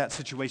through that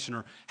situation,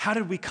 or how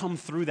did we come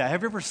through that?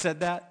 Have you ever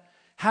said that?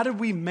 How did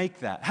we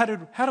make that? How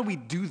do we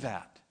do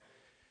that?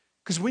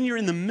 Because when you're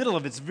in the middle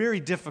of it, it's very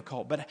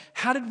difficult, but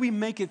how did we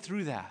make it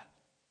through that?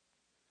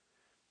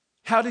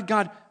 How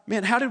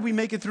did we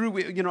make it through?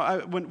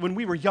 When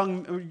we were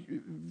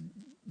young,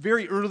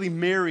 very early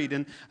married,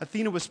 and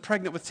Athena was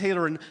pregnant with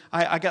Taylor, and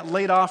I got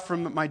laid off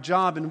from my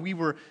job, and we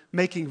were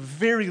making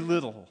very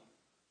little,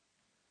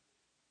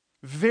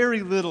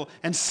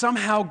 and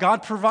somehow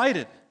God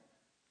provided.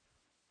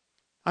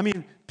 I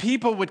mean,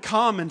 people would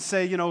come and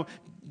say,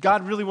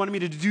 God really wanted me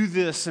to do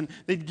this, and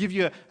they'd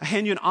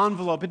hand you an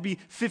envelope. It'd be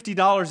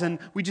 $50, and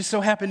we just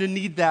so happen to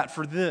need that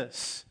for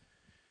this.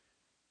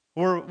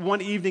 Or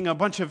one evening, a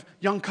bunch of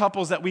young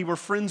couples that we were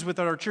friends with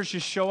at our church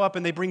just show up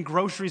and they bring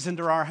groceries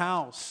into our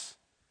house.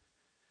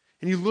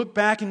 And you look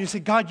back and you say,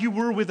 God, you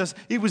were with us.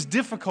 It was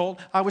difficult.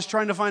 I was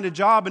trying to find a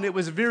job and it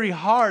was very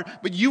hard,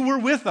 but you were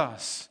with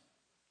us.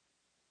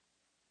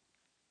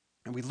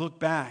 And we look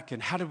back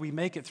and how did we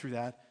make it through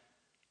that?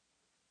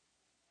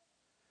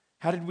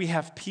 How did we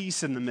have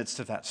peace in the midst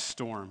of that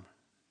storm?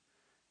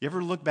 You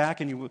ever look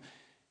back and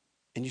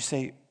you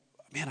say,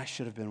 man, I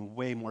should have been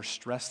way more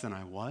stressed than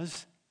I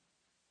was?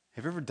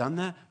 Have you ever done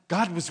that?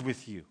 God was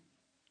with you.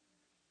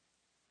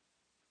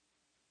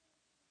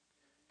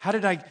 How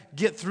did I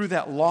get through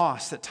that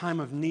loss, that time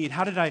of need?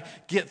 How did I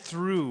get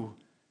through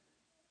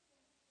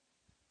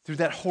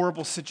that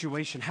horrible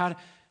situation? How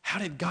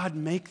did God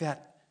make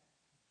that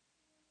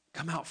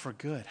come out for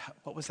good?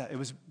 What was that? It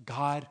was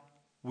God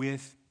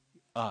with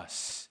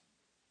us.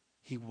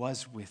 He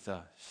was with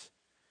us.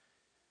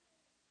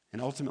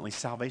 And ultimately,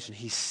 salvation,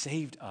 he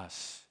saved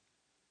us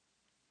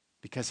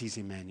because he's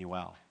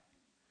Emmanuel.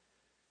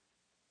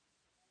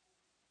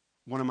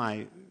 One of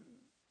my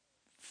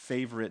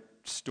favorite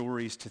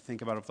stories to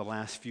think about over the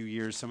last few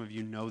years, some of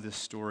you know this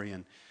story,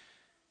 and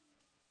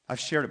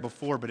I've shared it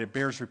before, but it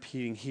bears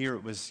repeating here.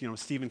 It was,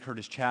 Stephen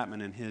Curtis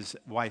Chapman and his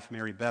wife,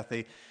 Mary Beth.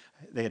 They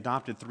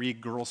adopted 3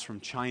 girls from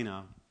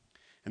China,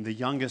 and the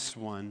youngest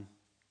one,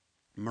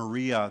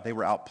 Maria, they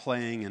were out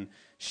playing, and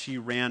she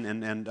ran,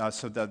 and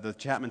so the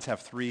Chapmans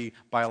have 3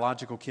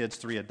 biological kids,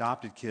 3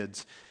 adopted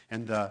kids,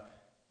 and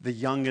the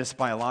youngest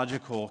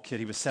biological kid,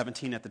 he was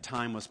 17 at the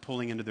time, was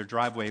pulling into their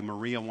driveway.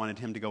 Maria wanted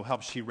him to go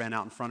help. She ran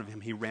out in front of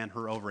him. He ran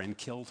her over and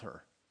killed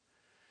her.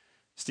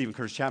 Stephen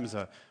Curtis Chapman is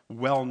a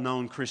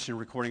well-known Christian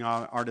recording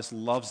artist,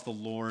 loves the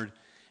Lord,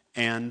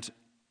 and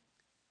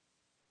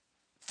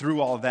through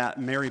all that,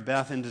 Mary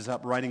Beth ends up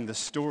writing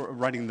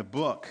the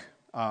book,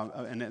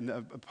 and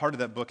a part of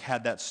that book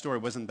had that story.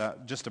 It wasn't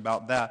just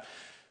about that,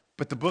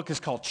 but the book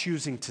is called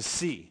Choosing to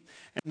See.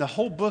 And the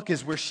whole book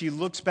is where she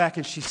looks back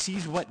and she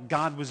sees what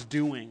God was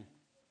doing.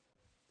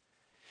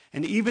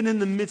 And even in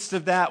the midst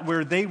of that,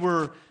 where they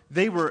were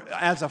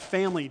as a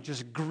family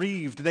just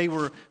grieved. They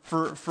were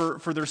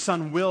for their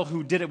son Will,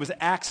 who did it was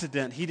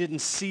accident. He didn't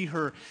see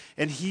her,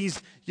 and he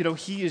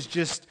is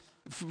just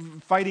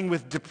fighting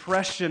with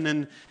depression.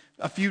 And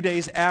a few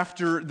days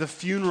after the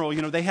funeral,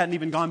 they hadn't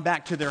even gone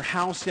back to their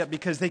house yet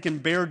because they can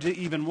bear to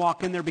even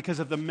walk in there because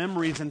of the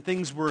memories and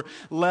things were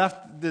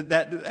left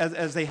that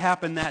as they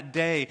happened that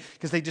day,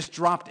 because they just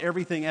dropped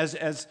everything. As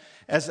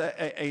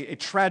a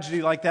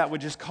tragedy like that would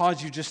just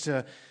cause you just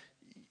to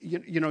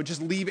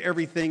just leave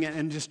everything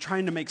and just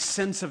trying to make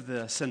sense of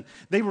this. And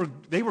they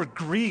were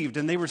grieved,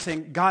 and they were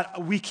saying, God,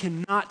 we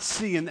cannot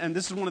see, and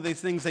this is one of the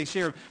things they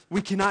share,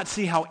 we cannot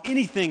see how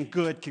anything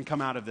good can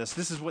come out of this.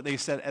 This is what they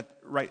said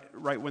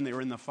right when they were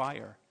in the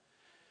fire.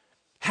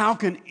 How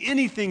can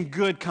anything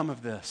good come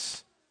of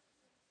this?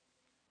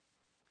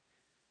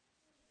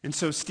 And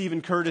so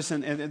Stephen Curtis,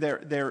 and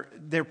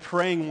they're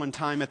praying one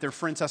time at their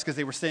friend's house because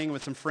they were staying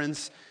with some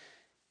friends,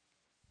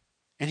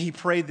 and he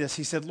prayed this.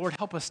 He said, Lord,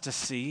 help us to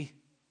see.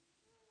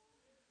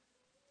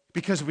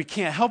 Because we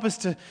can't. Help us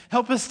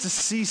to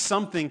see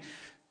something.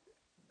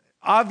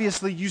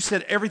 obviously you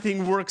said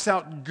everything works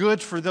out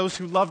good for those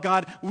who love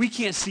God. We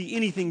can't see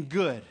anything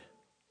good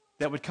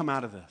that would come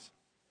out of this.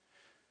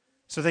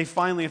 So they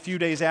finally, a few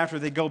days after,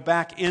 they go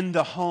back in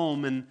the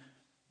home, and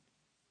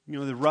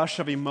the rush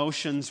of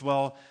emotions.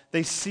 Well,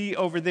 they see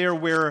over there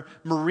where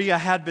Maria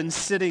had been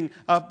sitting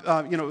up,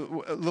 a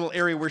little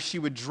area where she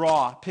would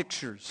draw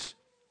pictures.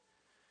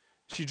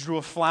 She drew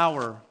a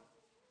flower,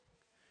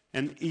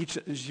 and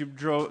she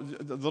drew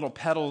the little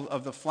petal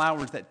of the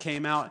flowers that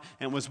came out,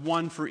 and it was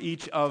one for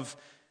each of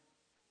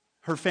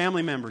her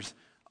family members.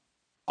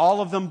 All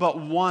of them but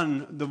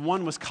one. The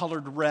one was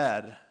colored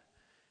red.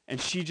 And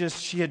she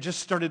had just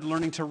started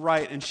learning to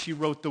write, and she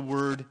wrote the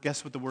word,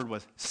 guess what the word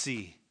was?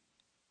 See.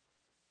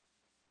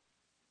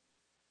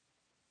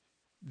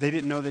 They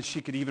didn't know that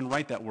she could even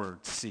write that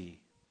word, see.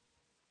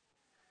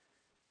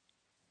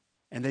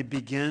 And they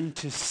began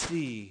to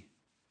see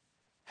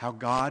how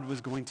God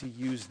was going to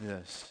use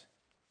this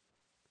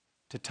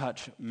to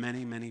touch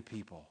many, many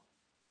people.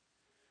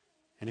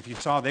 And if you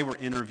saw, they were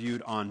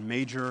interviewed on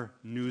major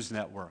news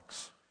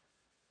networks.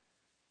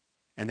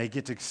 And they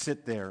get to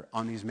sit there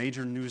on these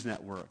major news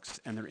networks,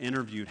 and they're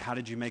interviewed, how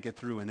did you make it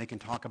through? And they can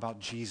talk about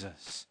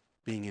Jesus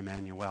being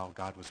Emmanuel,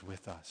 God was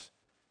with us.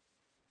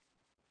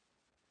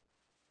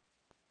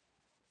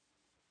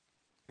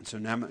 And so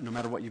no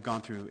matter what you've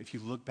gone through, if you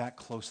look back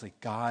closely,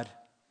 God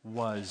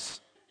was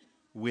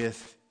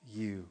with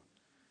you.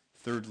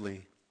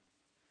 Thirdly,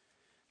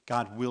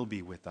 God will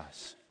be with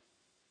us.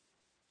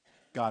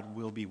 God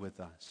will be with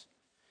us.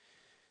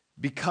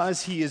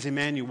 Because he is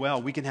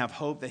Emmanuel, we can have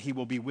hope that he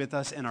will be with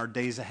us in our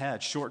days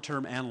ahead, short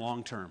term and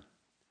long term.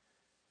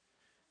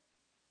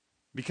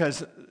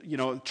 Because,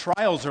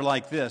 trials are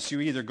like this.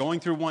 You're either going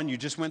through one, you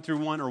just went through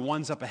one, or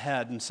one's up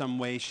ahead in some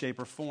way,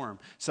 shape, or form.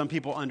 Some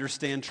people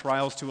understand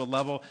trials to a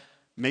level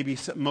maybe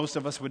most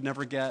of us would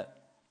never get.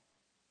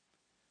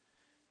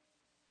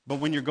 But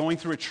when you're going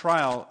through a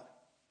trial,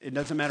 it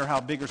doesn't matter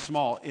how big or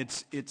small,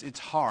 it's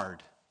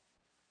hard.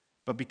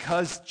 But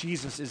because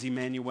Jesus is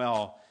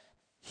Emmanuel,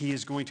 he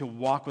is going to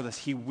walk with us.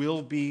 He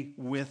will be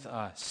with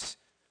us.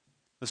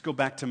 Let's go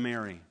back to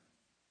Mary.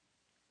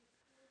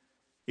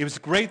 It was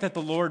great that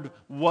the Lord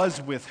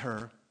was with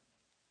her,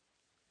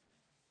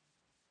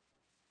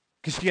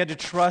 because she had to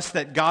trust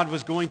that God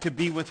was going to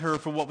be with her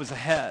for what was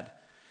ahead.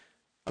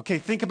 Okay,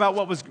 think about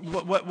what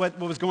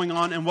was going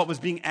on and what was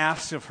being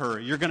asked of her.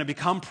 You're going to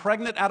become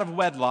pregnant out of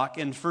wedlock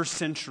in first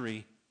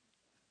century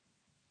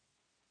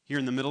here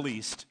in the Middle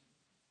East.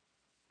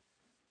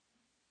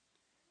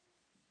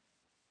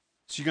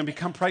 So you're going to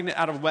become pregnant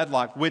out of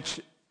wedlock,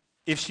 which,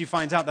 if she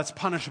finds out, that's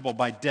punishable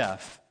by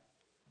death.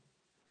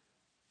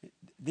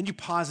 Then you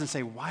pause and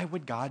say, why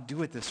would God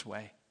do it this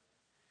way?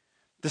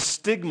 The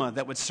stigma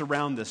that would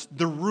surround this,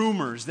 the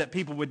rumors that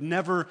people would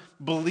never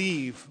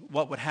believe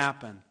what would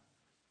happen.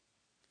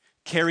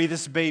 Carry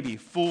this baby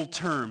full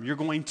term. You're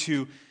going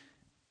to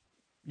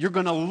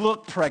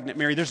look pregnant,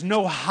 Mary. There's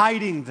no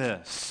hiding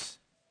this.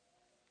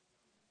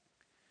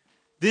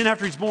 Then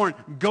after he's born,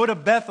 go to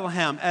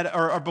Bethlehem,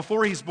 or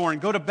before he's born,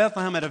 go to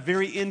Bethlehem at a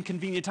very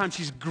inconvenient time.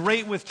 She's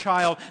great with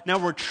child. Now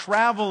we're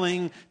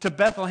traveling to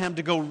Bethlehem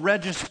to go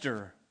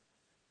register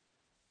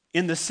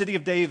in the city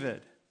of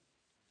David,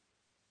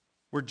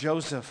 where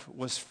Joseph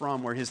was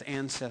from, where his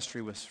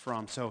ancestry was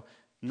from. So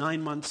 9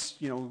 months,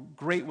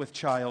 great with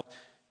child.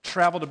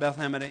 Travel to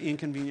Bethlehem at an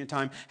inconvenient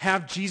time.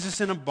 Have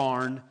Jesus in a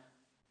barn.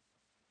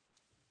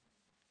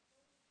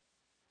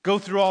 Go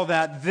through all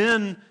that.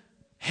 Then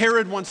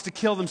Herod wants to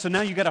kill them, so now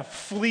you got to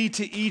flee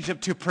to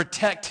Egypt to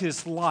protect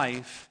his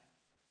life.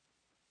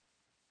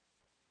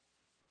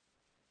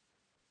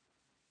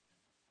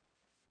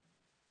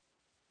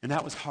 And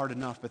that was hard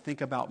enough, but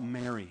think about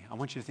Mary. I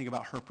want you to think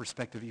about her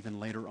perspective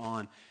even later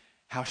on,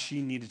 how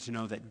she needed to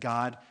know that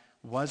God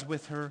was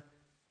with her.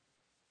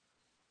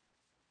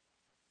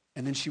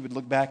 And then she would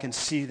look back and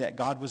see that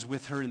God was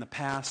with her in the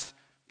past,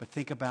 but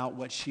think about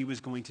what she was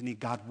going to need.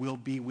 God will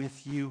be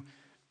with you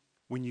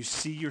when you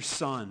see your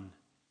son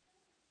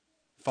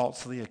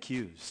falsely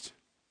accused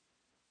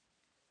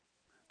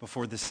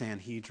before the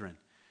Sanhedrin.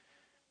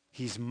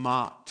 He's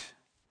mocked.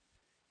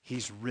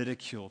 He's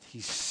ridiculed.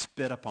 He's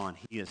spit upon.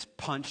 He is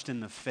punched in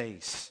the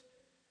face.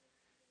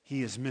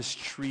 He is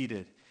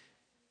mistreated.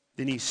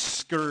 Then he's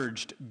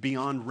scourged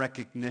beyond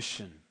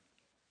recognition.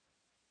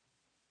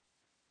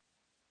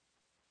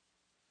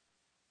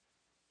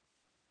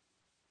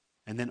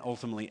 And then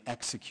ultimately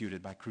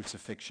executed by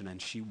crucifixion,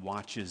 and she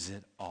watches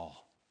it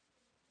all.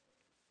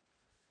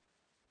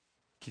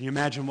 Can you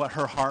imagine what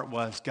her heart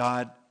was?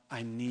 God,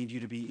 I need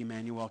you to be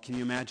Emmanuel. Can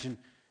you imagine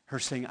her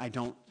saying, I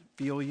don't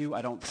feel you,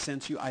 I don't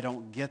sense you, I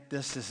don't get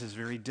this, this is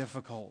very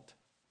difficult.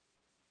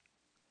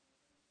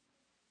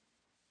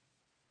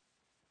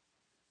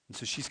 And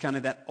so she's kind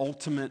of that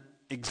ultimate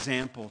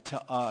example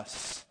to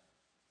us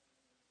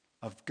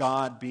of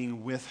God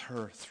being with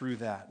her through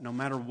that. No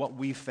matter what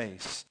we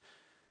face,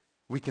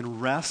 we can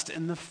rest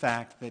in the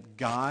fact that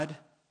God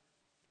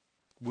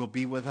will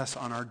be with us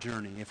on our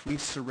journey. If we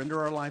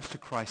surrender our lives to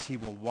Christ, he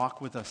will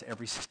walk with us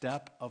every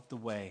step of the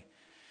way.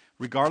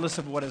 Regardless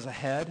of what is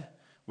ahead,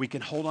 we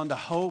can hold on to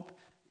hope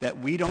that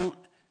we don't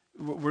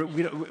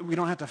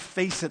have to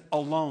face it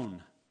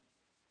alone.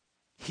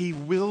 He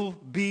will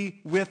be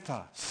with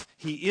us.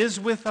 He is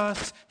with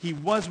us, he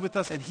was with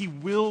us, and he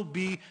will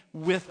be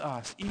with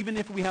us. Even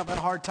if we have a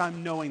hard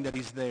time knowing that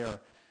he's there,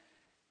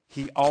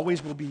 he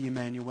always will be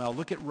Emmanuel.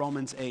 Look at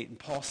Romans 8, and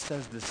Paul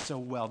says this so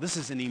well. This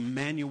is an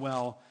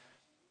Emmanuel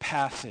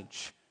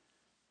passage,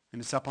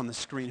 and it's up on the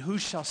screen. Who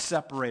shall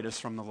separate us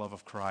from the love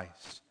of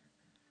Christ?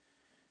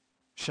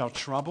 Shall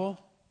trouble?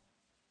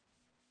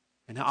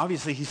 And now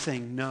obviously he's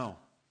saying no.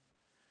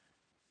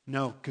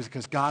 No,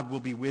 because God will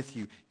be with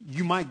you.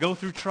 You might go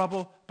through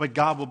trouble, but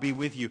God will be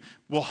with you.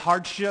 Will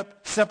hardship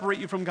separate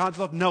you from God's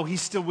love? No,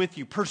 he's still with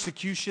you.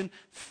 Persecution,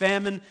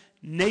 famine,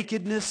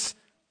 nakedness.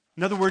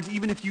 In other words,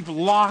 even if you've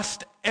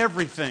lost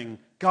everything,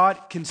 God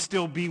can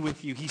still be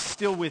with you. He's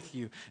still with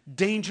you.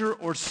 Danger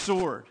or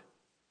sword.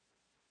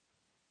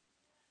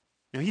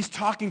 Now, he's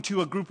talking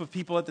to a group of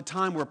people at the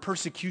time where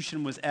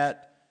persecution was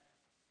at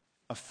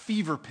a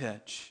fever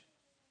pitch.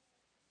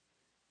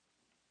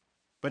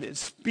 But it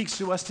speaks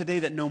to us today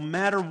that no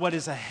matter what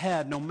is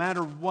ahead, no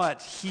matter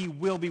what, he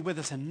will be with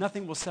us, and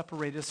nothing will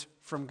separate us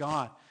from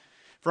God.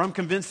 For I'm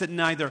convinced that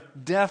neither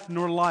death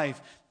nor life,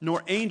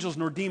 nor angels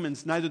nor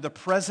demons, neither the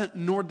present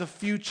nor the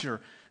future,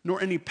 nor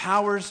any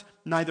powers,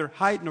 neither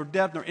height nor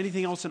depth, nor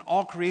anything else in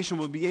all creation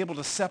will be able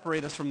to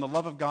separate us from the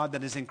love of God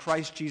that is in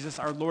Christ Jesus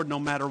our Lord. No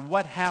matter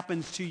what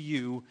happens to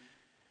you,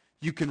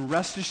 you can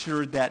rest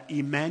assured that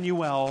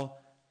Emmanuel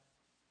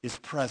is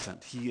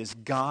present. He is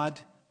God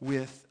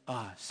with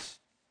us.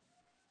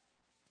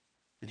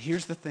 And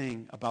here's the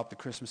thing about the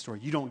Christmas story.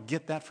 You don't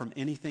get that from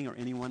anything or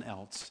anyone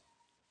else.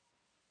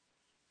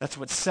 That's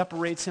what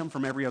separates him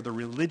from every other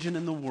religion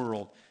in the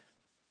world.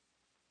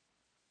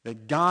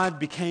 That God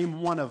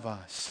became one of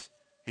us,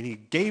 and he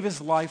gave his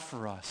life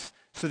for us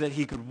so that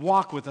he could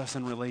walk with us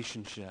in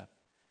relationship.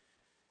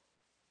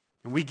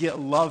 And we get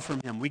love from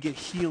him. We get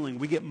healing.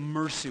 We get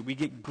mercy. We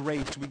get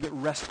grace. We get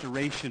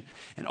restoration.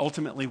 And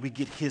ultimately, we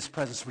get his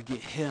presence. We get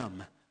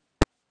him.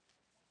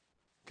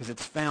 Because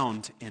it's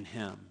found in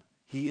him.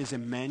 He is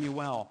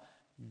Emmanuel,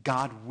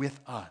 God with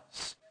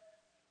us.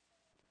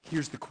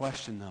 Here's the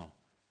question, though,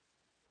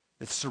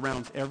 that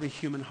surrounds every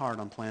human heart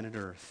on planet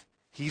Earth.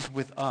 He's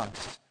with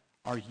us.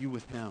 Are you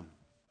with him?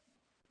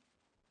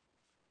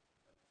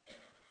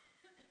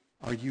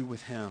 Are you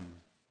with him?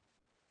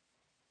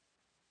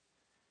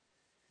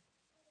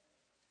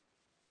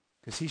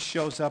 Because he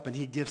shows up and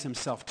he gives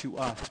himself to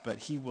us, but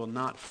he will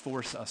not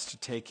force us to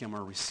take him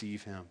or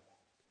receive him.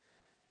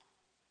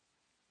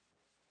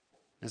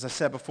 As I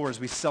said before, as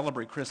we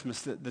celebrate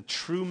Christmas, the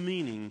true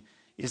meaning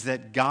is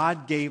that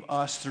God gave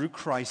us through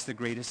Christ the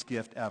greatest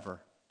gift ever.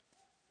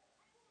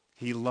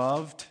 He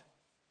loved,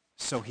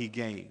 so he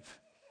gave.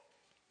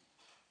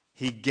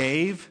 He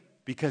gave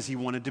because he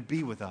wanted to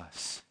be with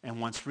us and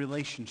wants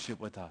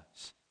relationship with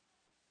us.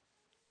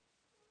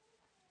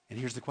 And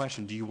here's the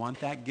question, do you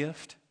want that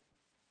gift?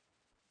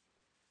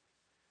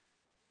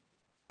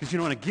 Because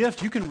in a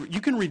gift, you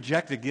can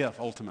reject the gift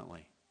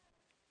ultimately.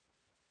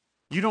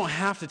 You don't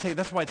have to take,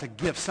 that's why it's a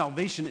gift.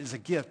 Salvation is a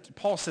gift.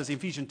 Paul says in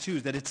Ephesians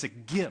 2 that it's a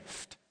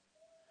gift.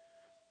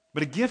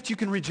 But a gift you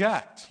can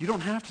reject. You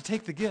don't have to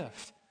take the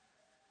gift.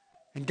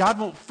 And God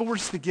won't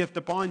force the gift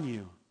upon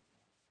you.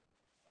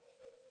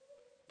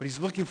 But he's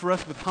looking for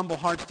us with humble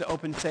hearts to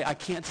open and say, I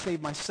can't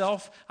save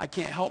myself. I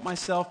can't help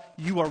myself.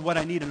 You are what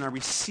I need, and I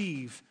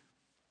receive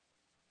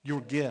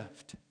your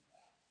gift.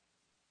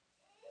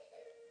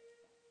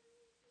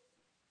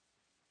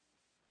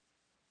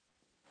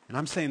 And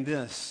I'm saying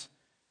this.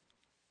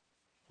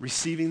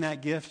 Receiving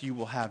that gift, you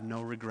will have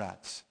no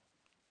regrets.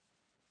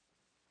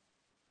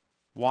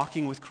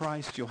 Walking with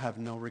Christ, you'll have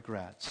no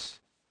regrets.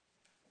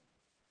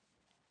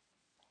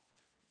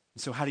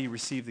 And so how do you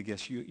receive the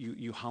gifts?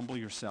 You humble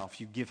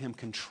yourself. You give him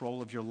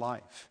control of your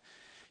life.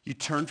 You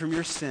turn from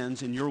your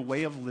sins and your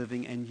way of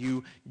living, and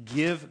you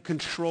give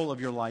control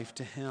of your life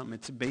to him.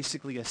 It's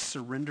basically a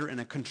surrender and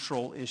a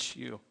control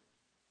issue.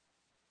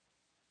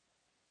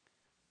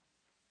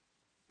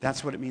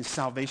 That's what it means.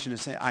 Salvation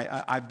is saying,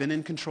 I've been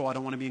in control. I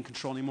don't want to be in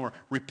control anymore.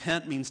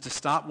 Repent means to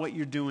stop what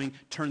you're doing,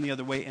 turn the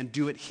other way, and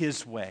do it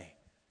his way.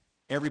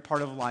 Every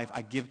part of life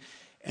I give.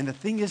 And the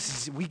thing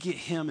is we get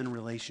him in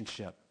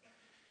relationship.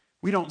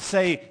 We don't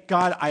say,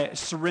 God, I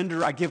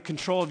surrender, I give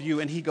control of you,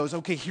 and he goes,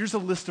 okay, here's a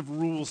list of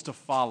rules to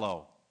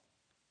follow.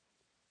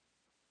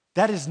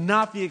 That is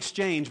not the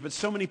exchange, but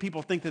so many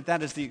people think that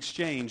that is the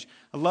exchange.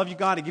 I love you,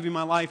 God, I give you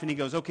my life, and he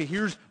goes, okay,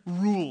 here's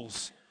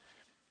rules.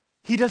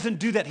 He doesn't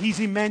do that. He's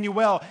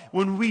Emmanuel.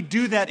 When we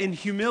do that in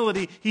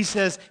humility, he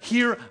says,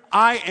 here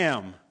I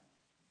am.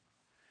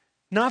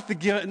 Not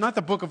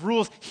the book of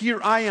rules. Here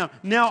I am.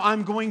 Now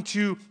I'm going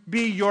to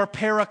be your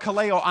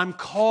parakaleo. I'm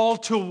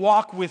called to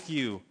walk with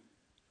you.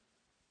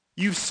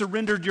 You've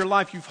surrendered your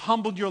life. You've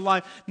humbled your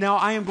life. Now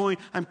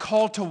I'm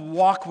called to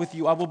walk with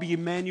you. I will be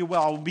Emmanuel.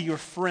 I will be your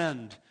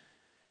friend.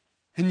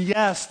 And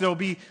yes, there'll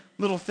be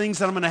little things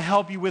that I'm going to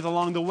help you with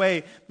along the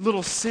way,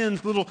 little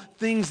sins, little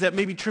things that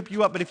maybe trip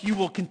you up. But if you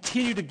will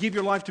continue to give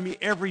your life to me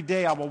every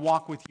day, I will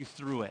walk with you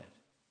through it.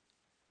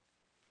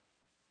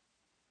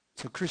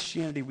 So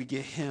Christianity, we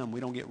get him.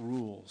 We don't get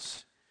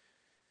rules.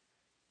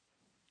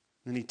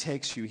 Then he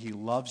takes you. He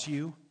loves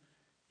you.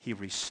 He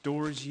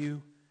restores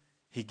you.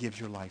 He gives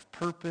your life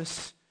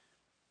purpose.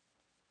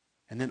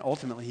 And then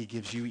ultimately he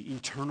gives you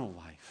eternal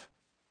life.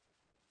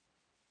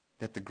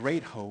 That the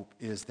great hope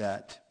is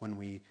that when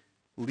we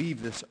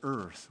leave this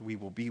earth, we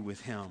will be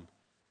with him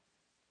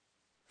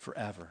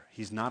forever.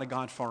 He's not a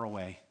God far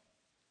away.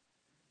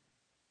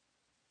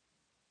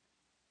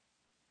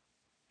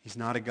 He's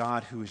not a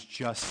God who is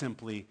just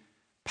simply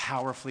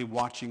powerfully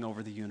watching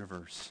over the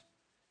universe.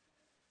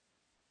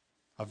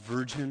 A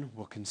virgin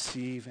will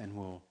conceive and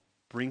will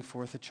bring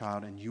forth a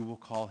child, and you will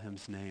call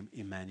his name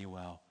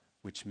Emmanuel,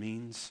 which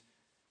means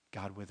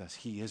God with us.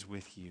 He is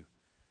with you.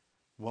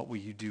 What will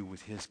you do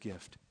with his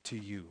gift to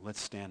you? Let's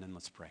stand and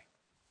let's pray.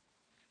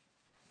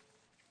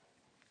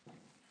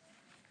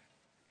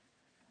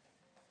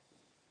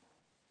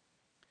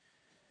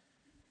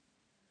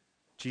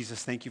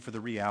 Jesus, thank you for the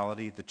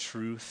reality, the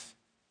truth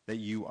that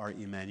you are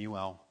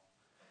Emmanuel.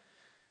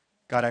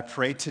 God, I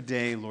pray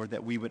today, Lord,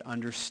 that we would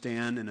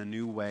understand in a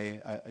new way,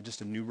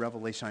 just a new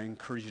revelation. I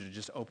encourage you to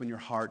just open your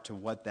heart to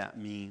what that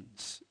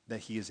means, that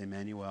he is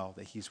Emmanuel,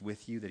 that he's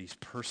with you, that he's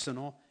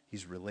personal,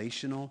 he's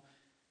relational,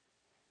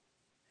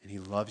 and he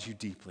loves you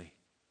deeply.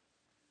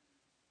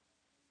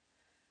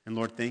 And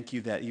Lord, thank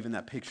you that even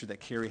that picture that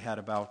Carrie had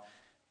about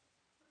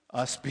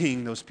us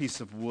being those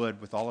pieces of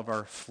wood with all of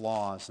our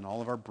flaws and all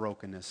of our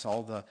brokenness,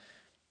 all the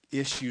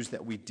issues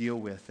that we deal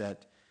with,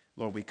 that,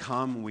 Lord, we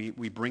come,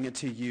 we bring it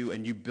to you,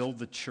 and you build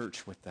the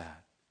church with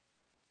that.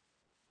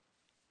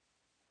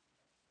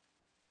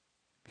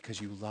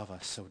 Because you love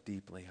us so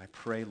deeply. I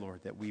pray,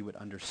 Lord, that we would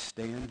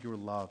understand your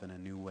love in a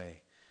new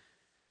way.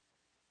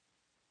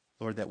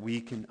 Lord, that we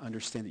can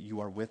understand that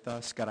you are with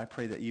us. God, I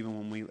pray that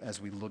even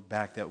as we look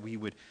back, that we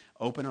would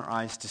open our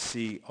eyes to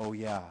see, oh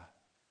yeah,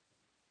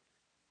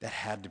 that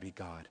had to be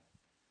God.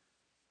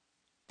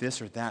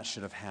 This or that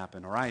should have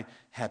happened. Or I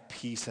had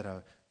peace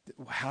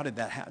how did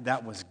that happen?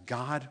 That was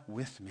God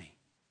with me.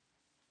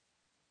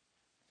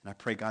 And I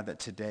pray, God, that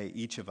today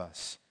each of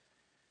us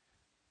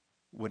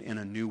would in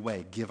a new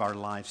way give our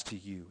lives to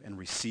you and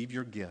receive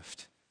your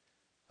gift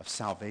of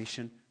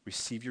salvation,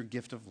 receive your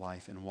gift of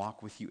life, and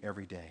walk with you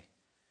every day.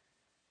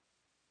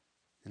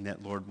 And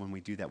that, Lord, when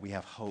we do that, we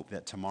have hope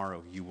that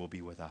tomorrow you will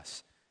be with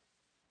us.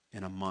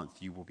 In a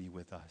month, you will be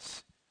with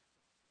us.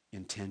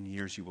 In 10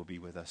 years, you will be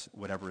with us.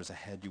 Whatever is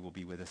ahead, you will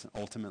be with us. And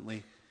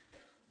ultimately,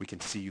 we can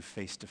see you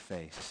face to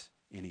face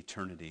in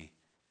eternity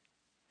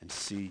and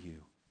see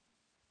you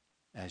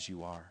as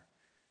you are.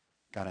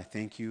 God, I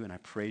thank you and I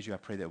praise you. I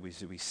pray that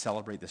as we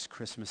celebrate this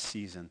Christmas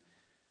season,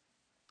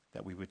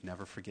 that we would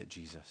never forget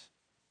Jesus.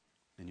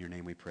 In your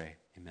name we pray.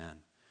 Amen.